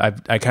 So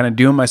I kind of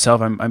do them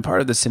myself. I'm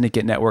part of the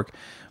Syndicate Network,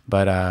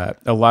 but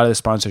a lot of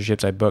the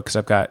sponsorships I book, because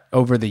I've got,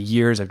 over the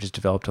years, I've just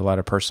developed a lot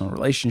of personal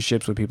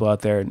relationships with people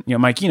out there. And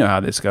Mike, you know how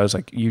this goes.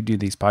 Like, you do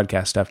these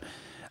podcast stuff.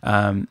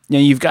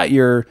 You've got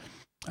your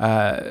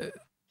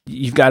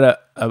you've got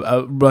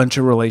a bunch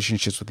of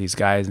relationships with these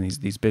guys and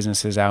these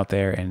businesses out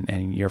there,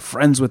 and you're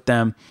friends with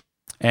them.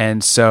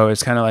 And so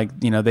it's kind of like,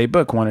 they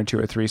book 1 or 2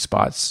 or 3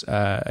 spots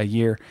a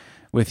year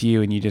with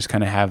you, and you just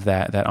kind of have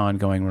that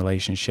ongoing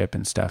relationship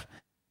and stuff.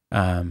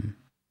 And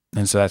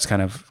so that's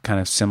kind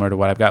of similar to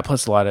what I've got.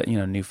 Plus a lot of,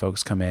 new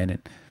folks come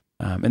in,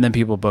 and then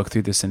people book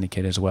through the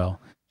syndicate as well,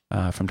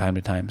 from time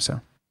to time.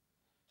 So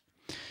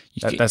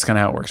that's kind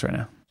of how it works right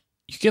now.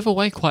 You give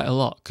away quite a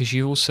lot, because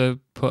you also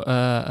put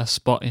a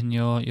spot in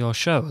your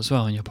show as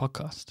well, in your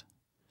podcast.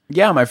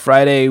 Yeah, my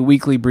Friday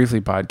weekly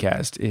Briefly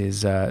podcast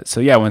is,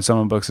 when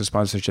someone books a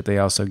sponsorship, they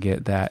also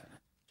get that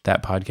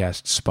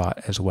podcast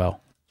spot as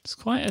well. It's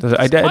quite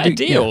a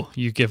deal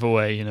you give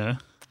away,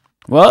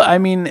 Well, I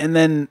mean, and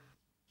then,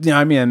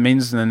 it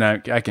means then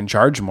I can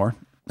charge more,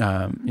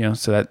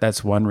 so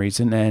that's one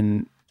reason.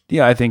 And,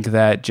 I think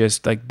that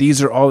just like,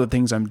 these are all the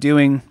things I'm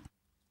doing.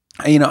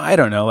 I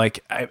don't know,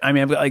 like, I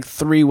mean, I've got like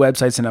 3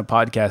 websites and a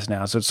podcast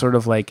now. So it's sort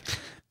of like,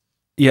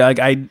 like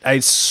I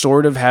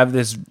sort of have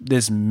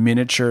this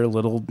miniature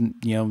little,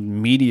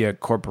 media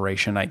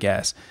corporation, I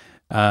guess,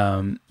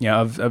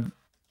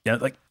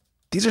 like,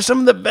 these are some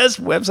of the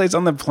best websites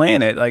on the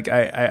planet. Like,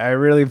 I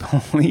really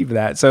believe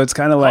that. So it's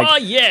kind of like, oh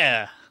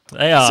yeah,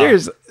 they are.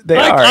 Seriously, they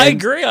are. I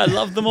agree. I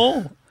love them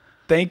all.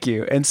 Thank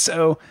you. And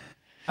so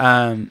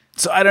I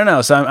don't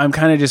know. So I'm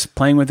kind of just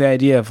playing with the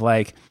idea of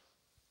like,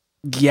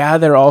 yeah,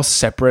 they're all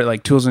separate.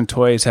 Like, Tools and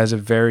Toys has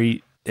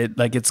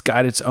it's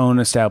got its own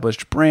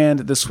established brand.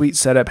 The Sweet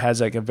Setup has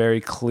like a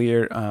very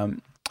clear,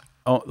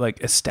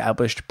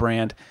 established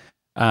brand.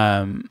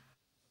 And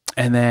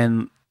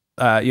then,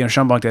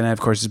 Sean Blanc-Denet, of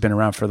course, has been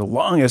around for the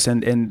longest,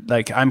 and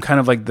like, I'm kind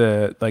of like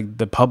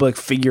the public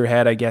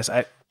figurehead, I guess,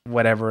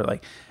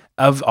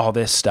 of all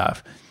this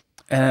stuff.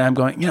 And I'm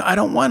going, I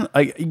don't want,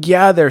 like,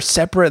 yeah, they're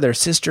separate, they're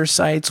sister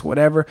sites,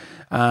 whatever.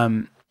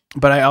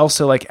 But I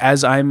also, like,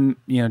 as I'm,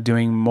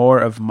 doing more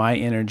of my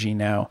energy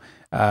now,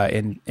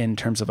 in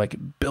terms of like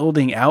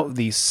building out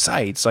these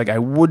sites, like, I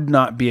would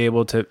not be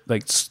able to,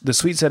 like, the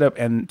Sweet Setup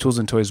and Tools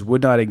and Toys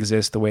would not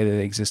exist the way that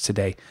they exist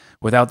today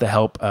without the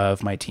help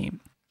of my team.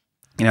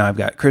 I've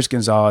got Chris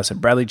Gonzalez and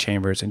Bradley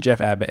Chambers and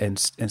Jeff Abbott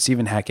and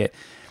Stephen Hackett.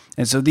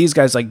 And so these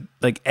guys,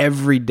 like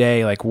every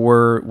day, like,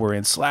 we're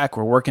in Slack,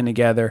 we're working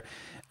together.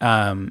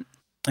 And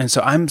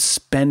so I'm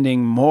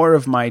spending more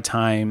of my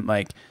time,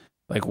 like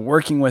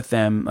working with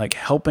them, like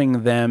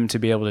helping them to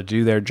be able to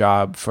do their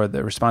job for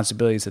the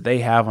responsibilities that they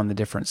have on the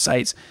different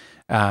sites,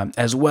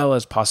 as well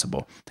as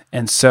possible.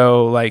 And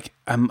so, like,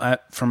 I'm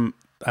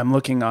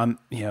looking on,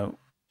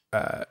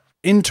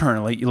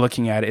 internally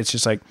looking at it, it's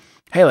just like,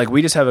 hey, like,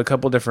 we just have a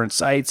couple different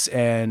sites,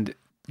 and,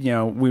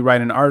 we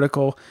write an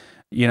article,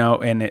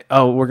 and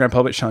we're going to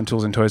publish on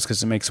Tools and Toys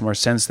because it makes more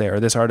sense there.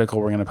 Or this article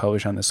we're going to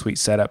publish on the Sweet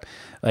Setup.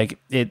 Like,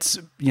 it's,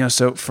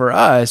 so for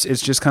us,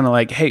 it's just kind of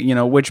like, hey,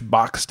 which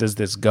box does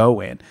this go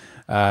in?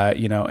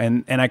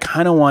 And I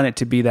kind of want it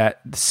to be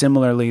that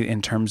similarly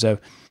in terms of,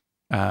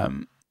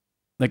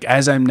 like,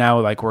 as I'm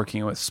now, like,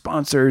 working with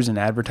sponsors and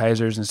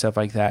advertisers and stuff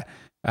like that,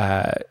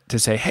 to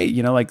say, hey,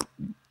 like,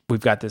 we've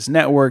got this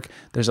network.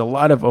 There's a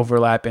lot of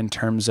overlap in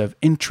terms of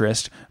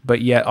interest, but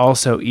yet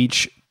also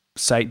each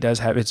site does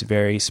have its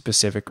very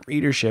specific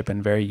readership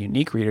and very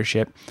unique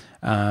readership,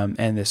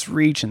 and this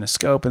reach and the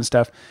scope and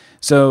stuff.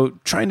 So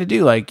trying to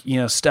do, like,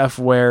 stuff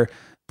where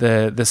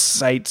the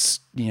sites,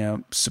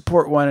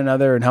 support one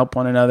another and help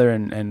one another.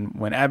 And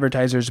when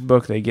advertisers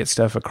book, they get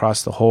stuff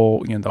across the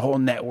whole, the whole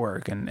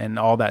network and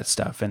all that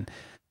stuff. And,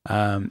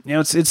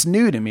 it's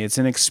new to me. It's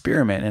an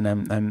experiment,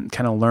 and I'm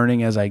kind of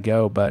learning as I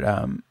go, but,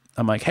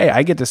 I'm like, hey,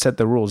 I get to set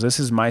the rules. This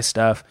is my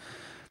stuff.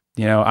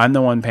 I'm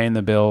the one paying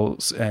the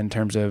bills in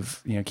terms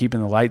of, keeping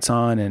the lights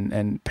on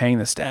and paying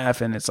the staff.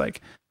 And it's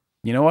like,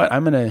 you know what?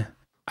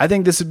 I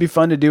think this would be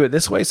fun to do it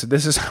this way. So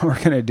this is how we're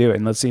going to do it.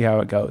 And let's see how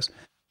it goes.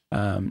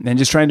 And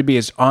just trying to be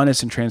as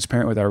honest and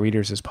transparent with our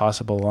readers as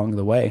possible along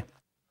the way.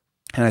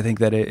 And I think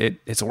that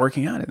it's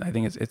working out. I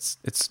think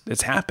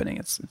it's happening.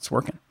 It's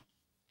working.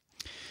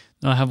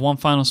 Now, I have one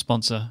final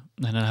sponsor,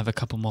 and I have a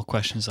couple more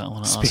questions that I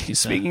want to ask you.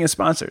 Speaking of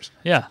sponsors.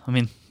 Yeah, I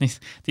mean,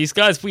 these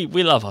guys, we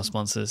love our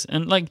sponsors.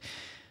 And, like,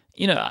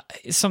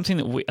 it's something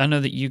that I know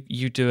that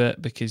you do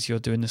it because you're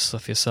doing this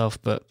stuff yourself,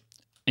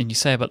 and you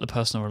say about the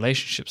personal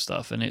relationship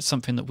stuff, and it's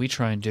something that we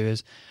try and do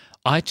is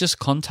I just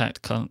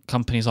contact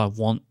companies I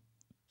want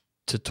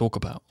to talk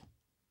about,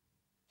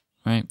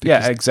 right?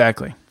 Because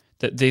exactly.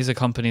 That these are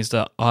companies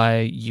that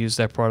I use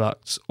their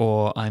products,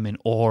 or I'm in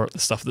awe at the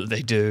stuff that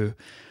they do,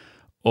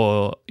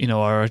 or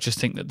I just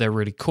think that they're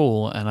really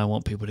cool, and I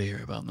want people to hear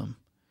about them.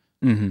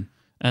 Mm-hmm.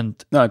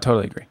 And no, I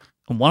totally agree.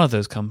 And one of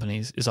those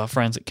companies is our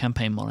friends at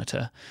Campaign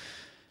Monitor.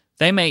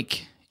 They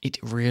make it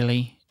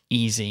really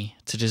easy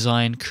to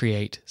design,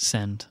 create,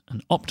 send,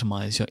 and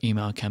optimize your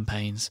email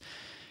campaigns.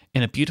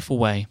 in a beautiful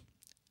way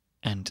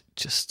and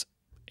just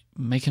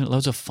making it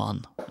loads of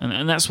fun.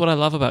 And that's what I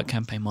love about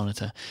Campaign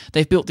Monitor.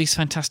 They've built these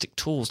fantastic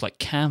tools like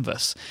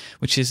Canvas,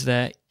 which is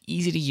their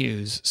easy to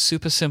use,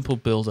 super simple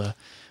builder,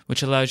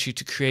 which allows you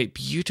to create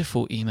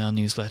beautiful email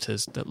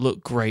newsletters that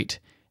look great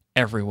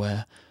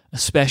everywhere,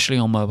 especially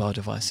on mobile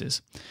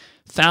devices.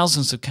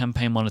 Thousands of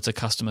Campaign Monitor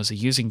customers are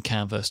using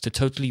Canvas to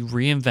totally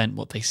reinvent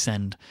what they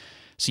send.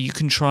 So you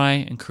can try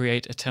and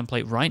create a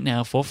template right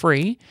now for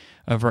free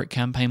over at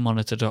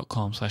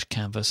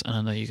campaignmonitor.com/canvas, and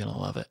I know you're going to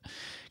love it.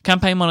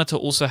 Campaign Monitor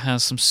also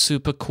has some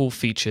super cool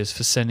features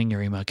for sending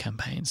your email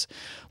campaigns,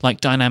 like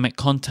dynamic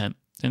content.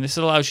 And this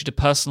allows you to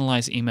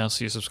personalize emails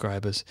to your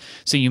subscribers.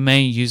 So you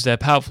may use their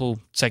powerful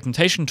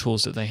segmentation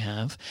tools that they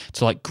have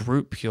to like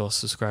group your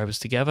subscribers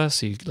together.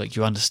 So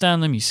you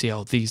understand them. You see,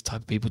 oh, these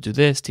type of people do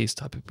this, these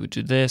type of people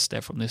do this.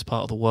 They're from this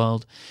part of the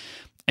world.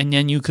 And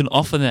then you can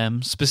offer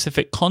them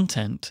specific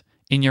content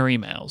in your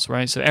emails,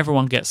 right? So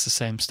everyone gets the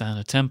same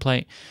standard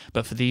template,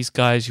 but for these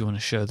guys, you want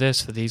to show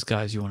this. For these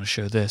guys, you want to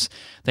show this.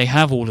 They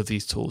have all of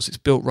these tools. It's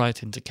built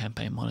right into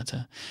Campaign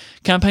Monitor.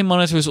 Campaign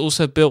Monitor is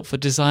also built for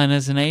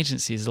designers and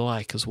agencies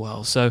alike as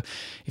well. So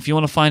if you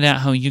want to find out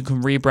how you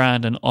can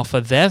rebrand and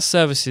offer their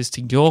services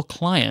to your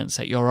clients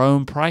at your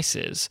own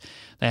prices,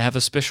 they have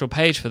a special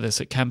page for this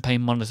at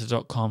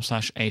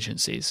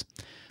campaignmonitor.com/agencies.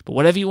 But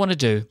whatever you want to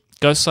do,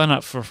 go sign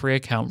up for a free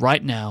account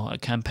right now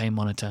at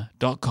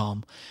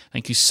campaignmonitor.com.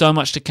 Thank you so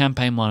much to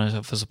Campaign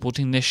Monitor for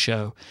supporting this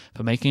show,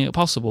 for making it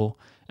possible,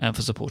 and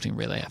for supporting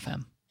Relay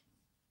FM.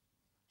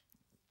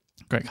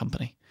 Great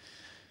company.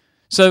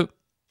 So,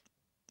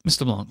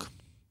 Mr. Blanc,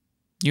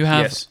 you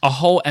have a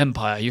whole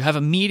empire. You have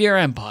a media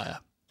empire.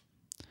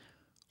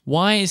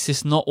 Why is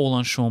this not all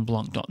on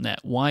SeanBlanc.net?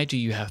 Why do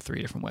you have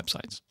 3 different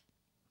websites?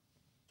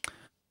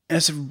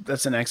 That's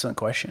an excellent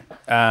question.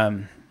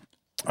 I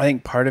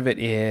think part of it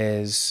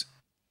is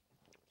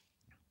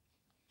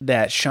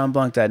that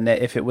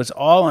SeanBlanc.net, if it was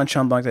all on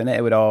SeanBlanc.net,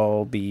 it would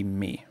all be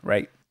me,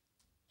 right?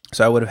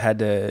 So I would have had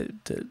to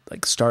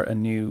like start a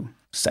new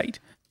site.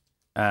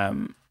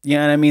 And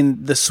I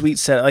mean, the suite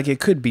set, like it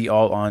could be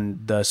all on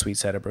the suite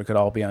setup, or it could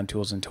all be on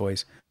Tools and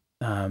Toys.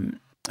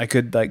 I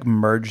could like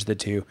merge the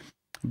two,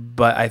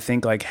 but I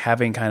think like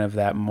having kind of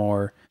that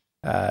more,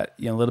 a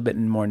little bit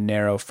more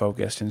narrow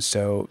focused. And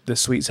so the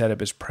suite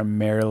setup is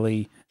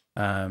primarily,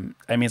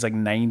 it's like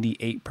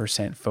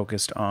 98%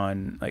 focused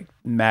on like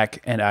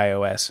Mac and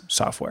iOS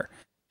software.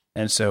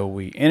 And so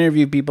we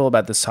interview people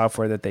about the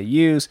software that they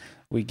use.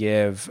 We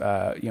give,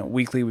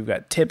 weekly, we've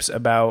got tips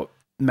about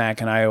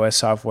Mac and iOS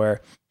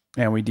software,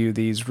 and we do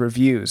these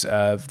reviews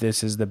of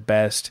this is the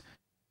best,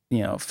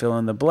 fill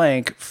in the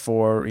blank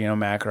for,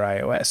 Mac or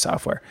iOS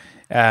software.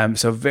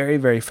 So very,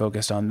 very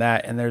focused on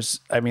that. And there's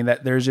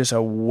just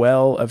a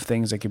well of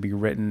things that could be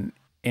written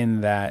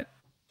in that,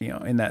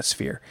 in that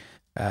sphere.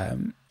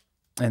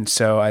 And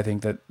so I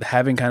think that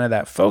having kind of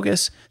that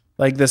focus,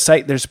 like the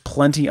site, there's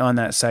plenty on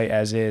that site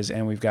as is,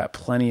 and we've got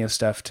plenty of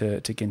stuff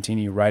to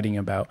continue writing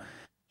about.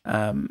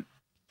 And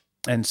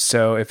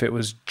so if it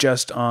was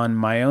just on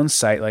my own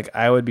site, like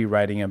I would be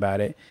writing about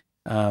it.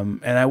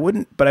 And I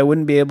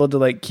wouldn't be able to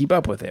like keep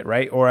up with it.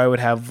 Right. Or I would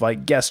have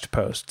like guest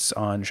posts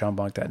on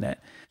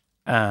SeanBlanc.net.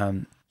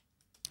 And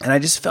I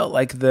just felt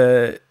like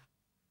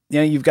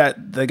you've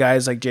got the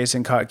guys like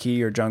Jason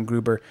Kottke or John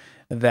Gruber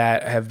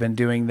that have been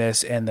doing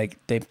this, and like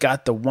they've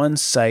got the one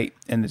site,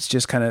 and it's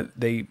just kind of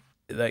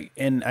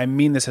and I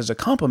mean this as a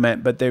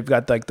compliment, but they've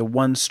got like the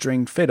one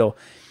string fiddle,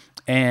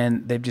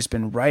 and they've just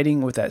been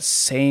writing with that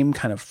same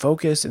kind of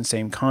focus and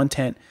same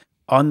content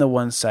on the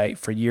one site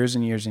for years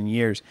and years and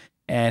years,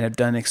 and have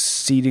done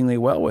exceedingly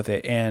well with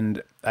it.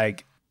 And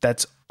like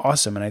that's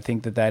awesome, and I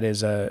think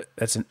that's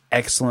an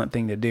excellent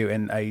thing to do.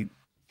 And I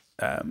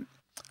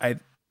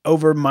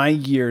over my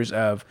years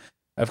of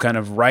kind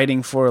of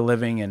writing for a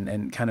living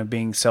and kind of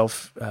being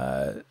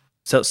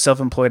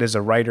self-employed as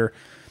a writer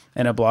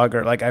and a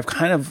blogger, like I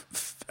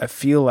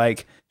feel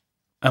like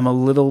I'm a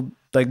little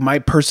like my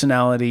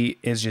personality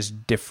is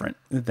just different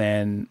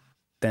than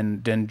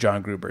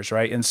John Gruber's,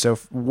 right? And so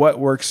what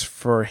works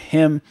for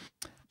him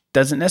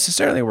doesn't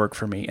necessarily work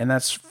for me, and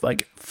that's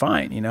like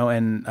fine,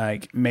 and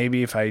like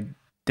maybe if I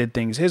did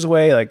things his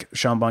way, like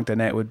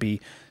SeanBlanc.net would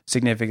be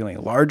significantly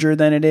larger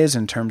than it is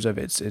in terms of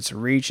its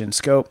reach and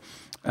scope.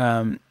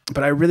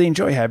 But I really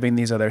enjoy having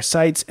these other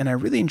sites, and I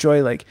really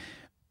enjoy like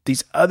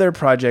these other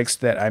projects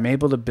that I'm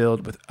able to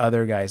build with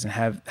other guys and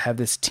have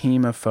this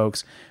team of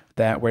folks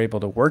that we're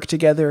able to work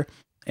together,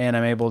 and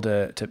I'm able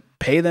to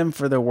pay them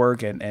for their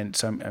work, and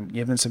so I'm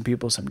giving some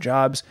people some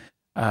jobs.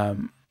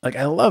 Like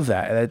I love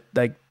that.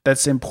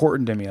 That's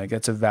important to me. Like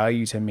that's a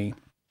value to me.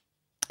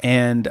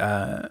 And,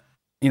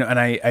 and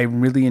I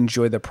really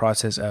enjoy the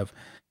process of,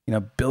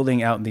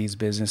 building out these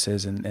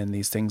businesses and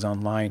these things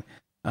online.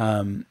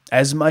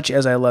 As much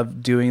as I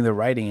love doing the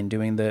writing and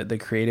doing the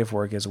creative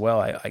work as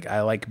well, I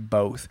like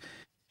both.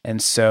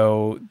 And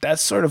so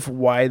that's sort of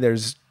why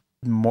there's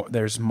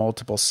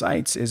multiple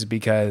sites, is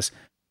because,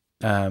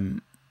 I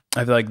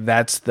feel like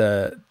that's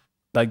a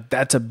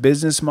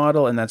business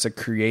model, and that's a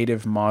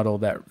creative model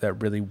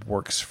that really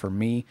works for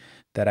me.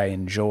 that I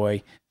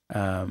enjoy,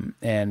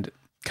 and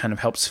kind of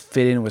helps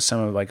fit in with some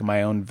of like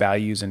my own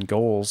values and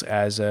goals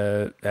as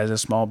a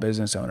small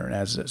business owner and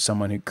as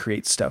someone who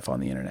creates stuff on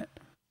the internet.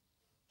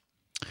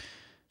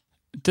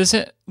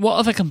 What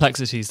are the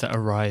complexities that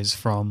arise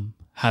from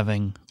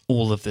having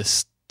all of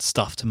this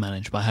stuff to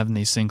manage, by having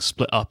these things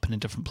split up into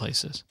different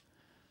places?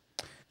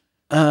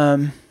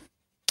 I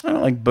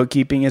don't like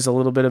bookkeeping is a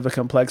little bit of a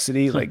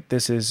complexity. Like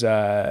this is,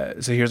 so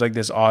here's like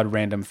this odd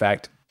random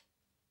fact.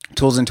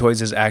 Tools and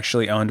Toys is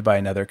actually owned by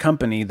another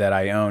company that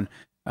I own.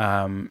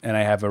 And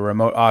I have a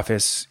remote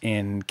office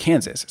in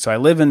Kansas. So I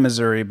live in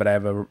Missouri, but I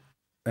have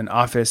an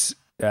office,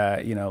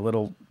 a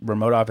little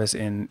remote office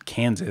in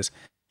Kansas,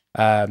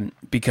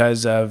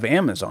 because of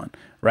Amazon,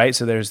 right?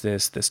 So there's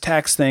this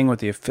tax thing with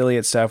the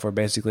affiliate stuff where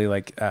basically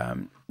like,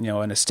 an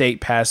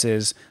estate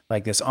passes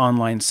like this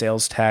online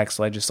sales tax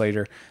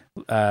legislator.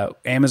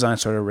 Amazon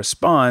sort of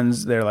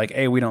responds. They're like,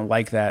 hey, we don't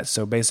like that.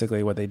 So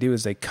basically what they do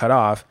is they cut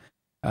off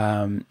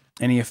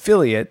any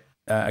affiliate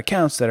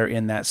accounts that are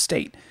in that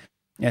state.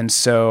 And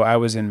so I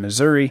was in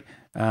Missouri,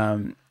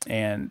 and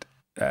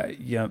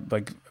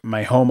like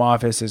my home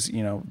office is,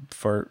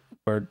 for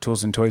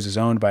Tools and Toys is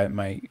owned by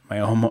my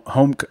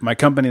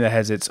company that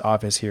has its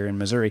office here in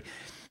Missouri.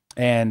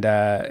 And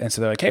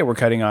so they're like, hey, we're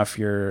cutting off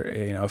your,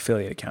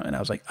 affiliate account. And I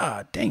was like,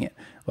 dang it.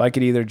 Well, I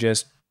could either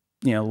just,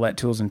 let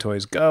Tools and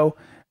Toys go,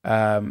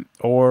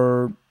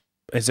 or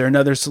is there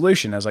another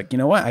solution? I was like, you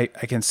know what? I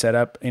can set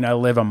up, I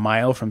live a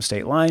mile from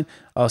state line.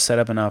 I'll set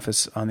up an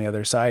office on the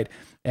other side.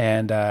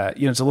 And,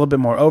 it's a little bit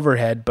more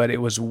overhead, but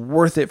it was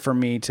worth it for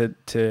me to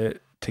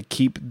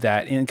keep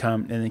that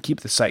income and then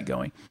keep the site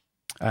going.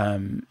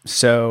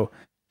 So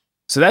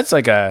that's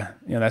like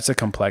that's a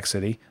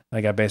complexity.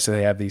 Like I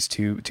basically have these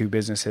two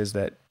businesses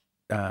that,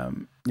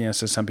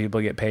 so some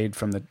people get paid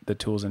from the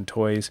Tools and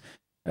Toys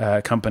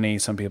company.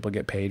 Some people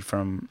get paid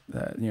from,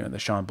 the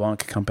Sean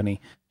Blanc company,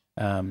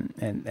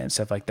 and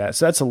stuff like that.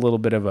 So that's a little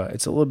bit of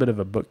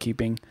a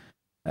bookkeeping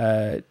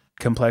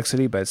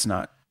complexity, but it's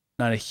not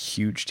a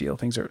huge deal.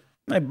 Things are,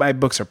 my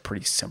books are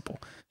pretty simple.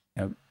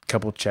 A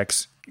couple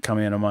checks come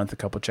in a month, a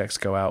couple checks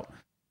go out,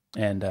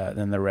 and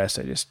then the rest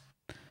I just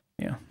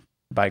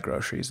buy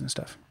groceries and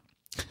stuff.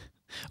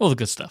 All the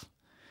good stuff.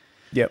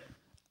 Yep.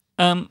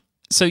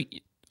 So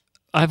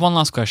I have one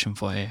last question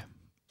for you.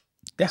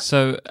 Yeah.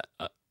 So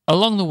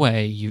along the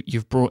way,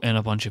 you've brought in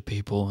a bunch of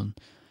people, and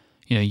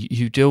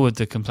you deal with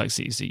the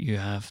complexities that you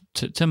have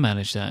to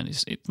manage that. And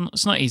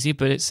it's not easy,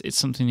 but it's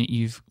something that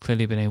you've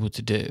clearly been able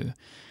to do.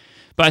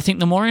 But I think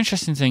the more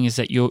interesting thing is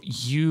that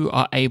you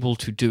are able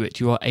to do it.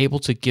 You are able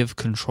to give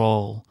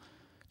control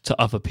to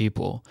other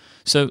people.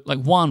 So, like,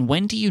 one,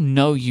 when do you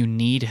know you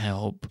need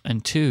help?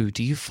 And two,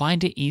 do you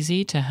find it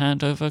easy to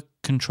hand over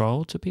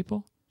control to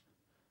people?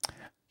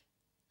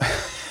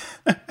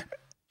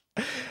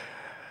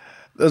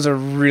 Those are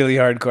really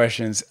hard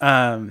questions.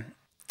 I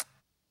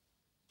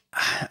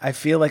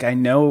feel like I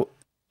know.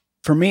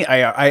 For me,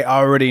 I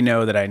already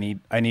know that I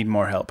need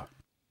more help.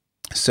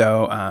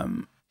 So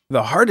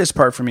the hardest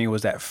part for me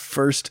was that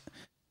first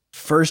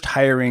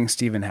hiring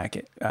Stephen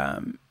Hackett.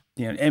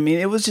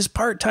 It was just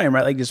part-time,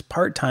 right? Like just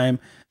part-time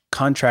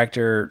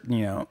contractor,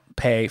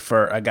 pay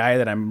for a guy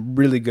that I'm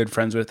really good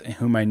friends with and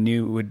whom I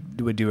knew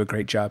would do a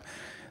great job.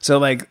 So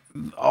like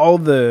all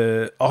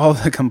the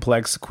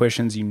complex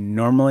questions you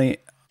normally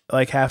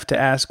like have to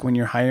ask when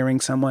you're hiring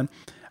someone,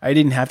 I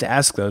didn't have to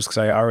ask those because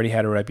I already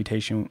had a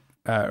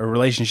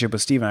relationship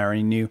with Stephen. I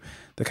already knew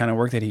the kind of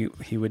work that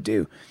he would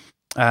do.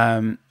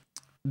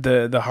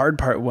 The hard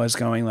part was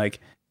going like,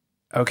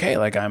 okay,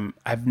 like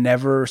I've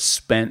never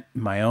spent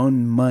my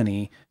own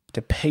money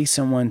to pay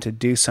someone to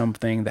do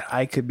something that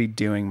I could be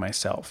doing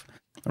myself,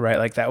 right?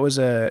 Like that was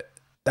a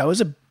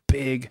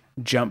big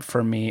jump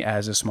for me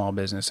as a small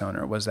business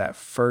owner, was that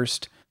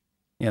first,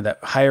 that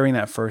hiring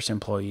that first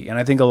employee. And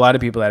I think a lot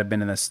of people that have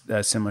been in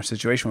a similar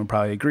situation would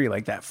probably agree.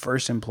 Like that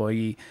first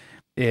employee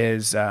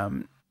is,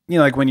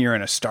 like when you're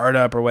in a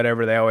startup or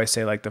whatever, they always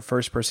say like the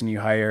first person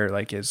you hire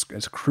like is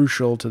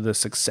crucial to the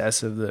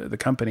success of the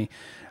company.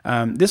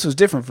 This was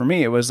different for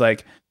me.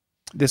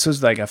 This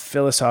was like a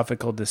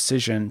philosophical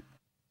decision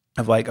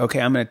of like, okay,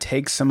 I'm going to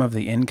take some of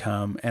the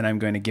income and I'm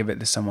going to give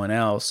it to someone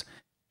else.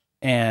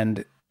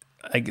 And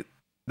like,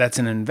 that's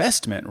an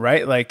investment,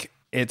 right? Like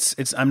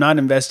I'm not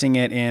investing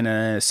it in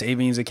a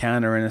savings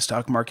account or in a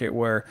stock market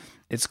where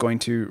it's going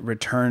to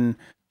return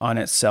on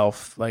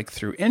itself like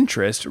through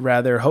interest.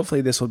 Rather,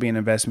 hopefully this will be an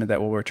investment that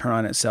will return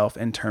on itself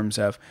in terms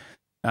of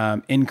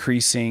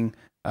increasing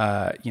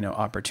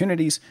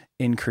opportunities,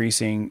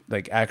 increasing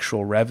like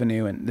actual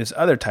revenue, and there's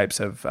other types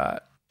of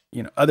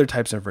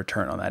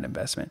return on that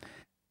investment.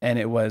 And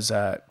it was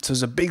so it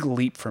was a big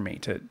leap for me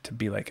to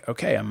be like,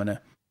 okay, I'm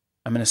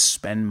gonna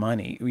spend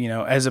money,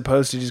 as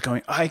opposed to just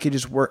going, I could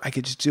just work, I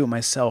could just do it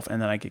myself,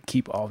 and then I could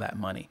keep all that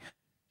money.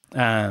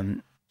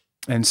 And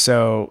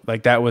so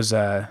like that was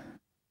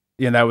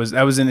that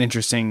was an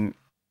interesting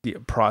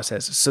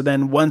process. So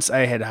then once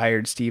I had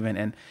hired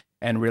Stephen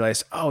and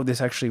realized, this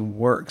actually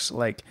works.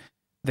 Like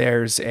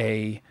there's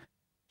an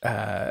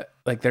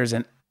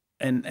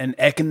an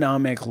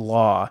economic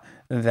law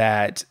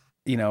that,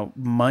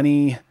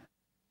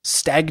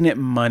 stagnant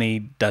money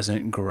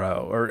doesn't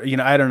grow, or,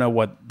 I don't know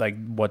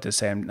what to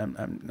say.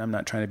 I'm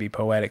not trying to be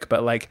poetic,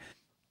 but like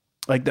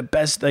the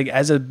best, like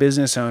as a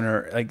business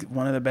owner, like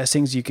one of the best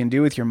things you can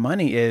do with your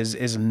money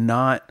is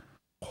not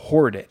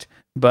hoard it,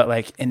 but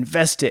like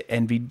invest it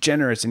and be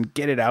generous and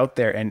get it out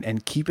there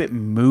and keep it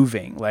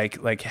moving.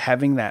 Like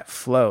having that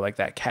flow, like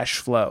that cash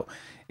flow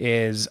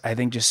is, I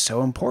think, just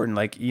so important.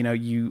 Like,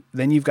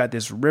 you've got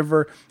this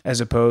river as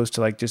opposed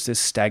to like just this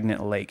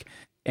stagnant lake.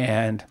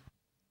 And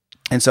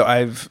so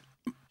I've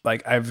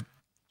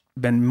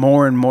been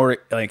more and more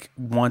like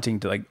wanting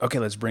to like, okay,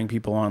 let's bring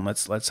people on.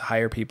 Let's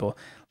hire people,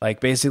 like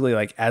basically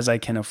like as I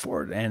can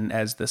afford. And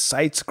as the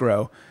sites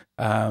grow,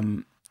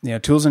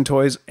 Tools and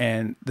Toys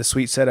and the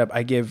Sweet Setup,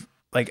 I give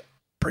like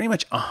pretty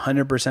much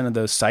 100% of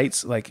those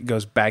sites, like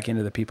goes back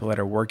into the people that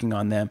are working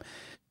on them.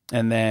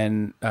 And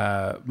then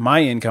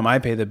my income, I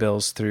pay the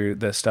bills through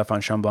the stuff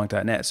on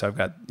SeanBlanc.net. So I've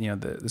got,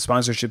 the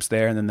sponsorships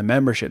there, and then the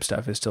membership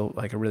stuff is still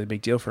like a really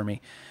big deal for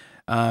me.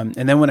 And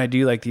then when I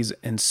do like these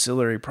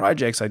ancillary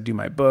projects, I do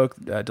my book,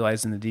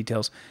 Delights in the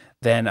Details,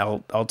 then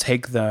I'll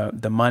take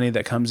the money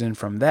that comes in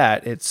from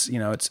that. It's,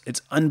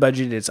 it's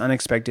unbudgeted, it's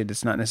unexpected,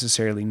 it's not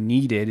necessarily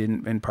needed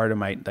in part of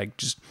my like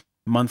just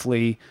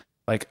monthly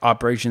like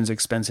operations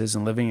expenses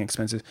and living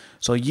expenses.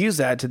 So I'll use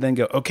that to then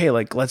go, okay,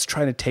 like let's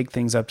try to take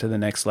things up to the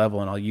next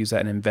level, and I'll use that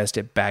and invest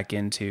it back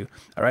into,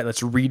 all right,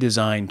 let's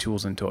redesign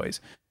Tools and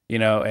Toys, or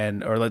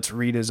let's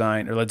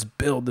redesign, or let's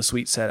build the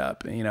Sweet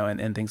Setup,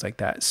 and things like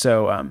that.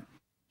 So,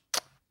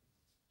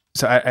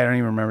 so I don't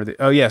even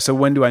remember so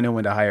when do I know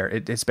when to hire?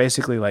 It's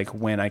basically like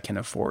when I can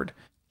afford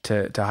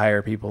to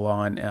hire people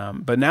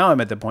on. But now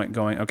I'm at the point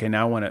going, okay,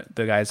 now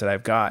the guys that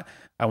I've got,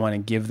 I want to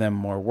give them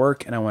more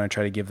work, and I want to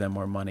try to give them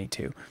more money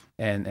too,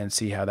 and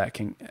see how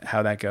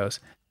that goes.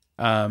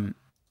 And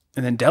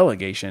then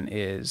delegation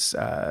is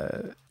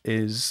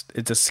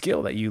it's a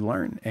skill that you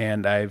learn,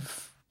 and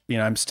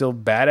I'm still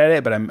bad at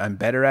it, but I'm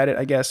better at it,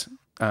 I guess.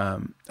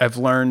 I've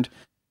learned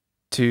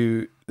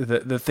to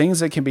the things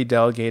that can be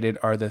delegated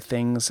are the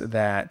things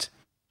that,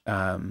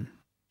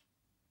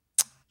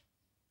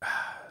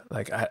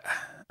 like I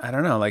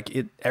don't know, like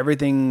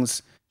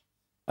everything's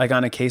like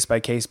on a case by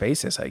case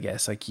basis, I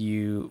guess. Like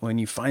when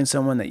you find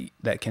someone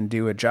that can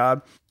do a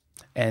job,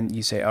 and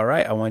you say, all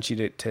right, I want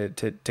you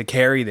to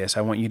carry this.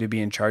 I want you to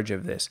be in charge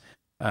of this.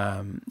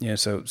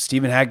 So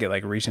Stephen Hackett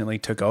like recently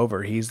took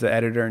over. He's the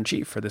editor in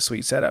chief for the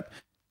Sweet Setup.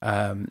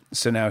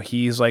 So now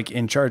he's like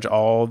in charge of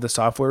all the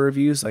software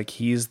reviews. Like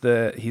he's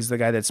the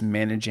guy that's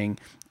managing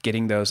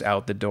getting those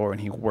out the door,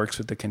 and he works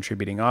with the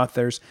contributing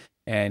authors,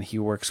 and he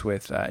works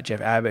with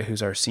Jeff Abbott,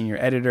 who's our senior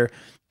editor,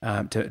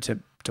 to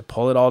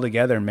pull it all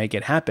together and make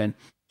it happen.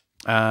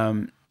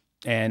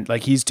 And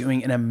like he's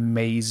doing an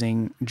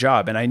amazing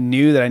job. And I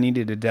knew that I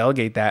needed to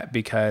delegate that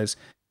because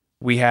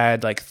we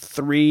had like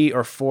 3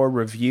 or 4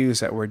 reviews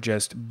that were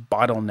just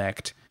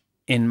bottlenecked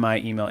in my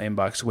email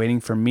inbox,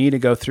 waiting for me to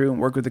go through and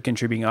work with the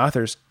contributing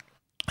authors.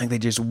 Like they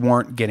just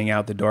weren't getting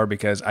out the door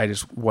because I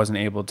just wasn't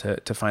able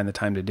to find the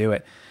time to do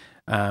it.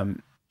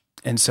 And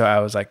so I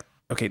was like,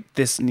 okay,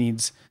 this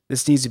needs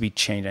to be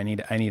changed. I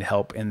need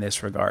help in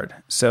this regard.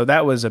 So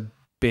that was a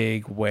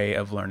big way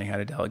of learning how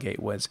to delegate.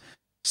 Was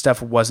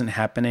stuff wasn't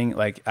happening.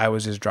 Like I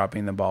was just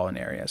dropping the ball in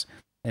areas.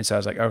 And so I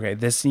was like, okay,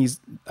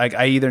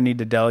 I either need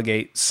to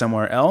delegate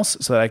somewhere else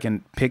so that I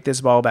can pick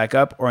this ball back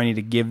up, or I need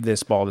to give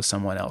this ball to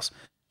someone else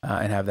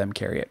and have them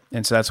carry it.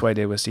 And so that's what I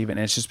did with Steven.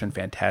 And it's just been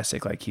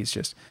fantastic. Like he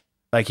just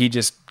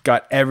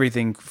got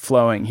everything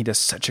flowing. He does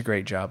such a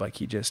great job. Like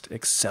he just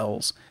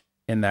excels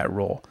in that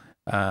role.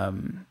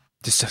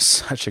 Just does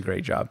such a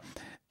great job.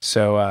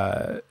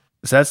 So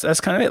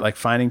that's kind of it. Like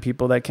finding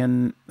people that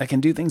can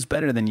do things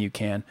better than you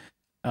can.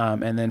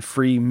 And then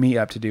free me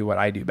up to do what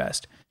I do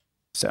best.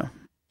 So,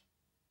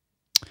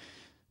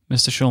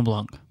 Mr. Sean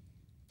Blanc,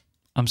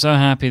 I'm so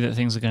happy that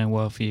things are going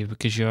well for you,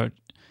 because you're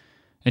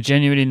a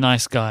genuinely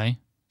nice guy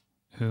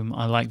whom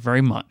I like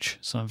very much.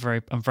 So I'm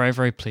very,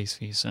 very pleased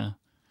for you, sir.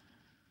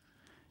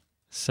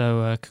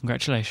 So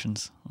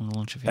congratulations on the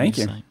launch of your new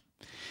site.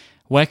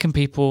 Where can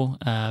people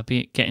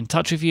get in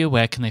touch with you?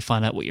 Where can they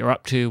find out what you're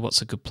up to?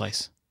 What's a good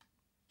place?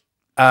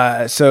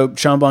 So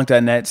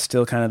SeanBlanc.net is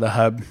still kind of the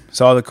hub.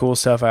 So all the cool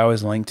stuff, I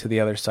always link to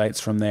the other sites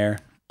from there.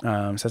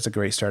 So that's a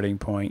great starting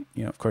point.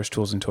 Of course,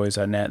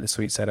 toolsandtoys.net,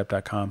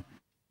 thesweetsetup.com.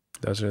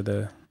 Those are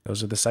the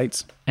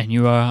sites. And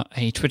you are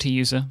a Twitter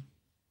user?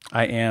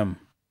 I am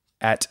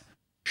at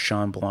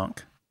Sean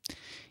Blanc.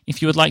 If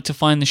you would like to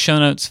find the show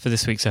notes for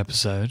this week's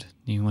episode,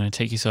 you want to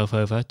take yourself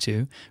over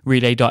to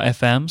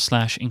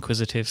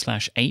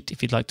relay.fm/inquisitive/8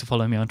 if you'd like to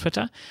follow me on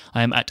Twitter.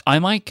 I am at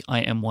imyke,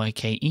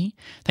 IMYKE.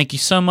 Thank you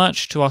so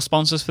much to our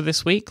sponsors for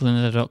this week,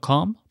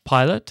 Lynda.com,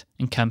 Pilot,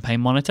 and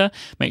Campaign Monitor.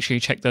 Make sure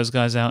you check those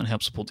guys out and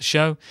help support the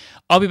show.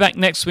 I'll be back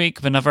next week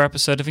with another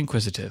episode of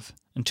Inquisitive.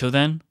 Until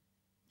then,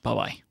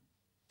 bye-bye.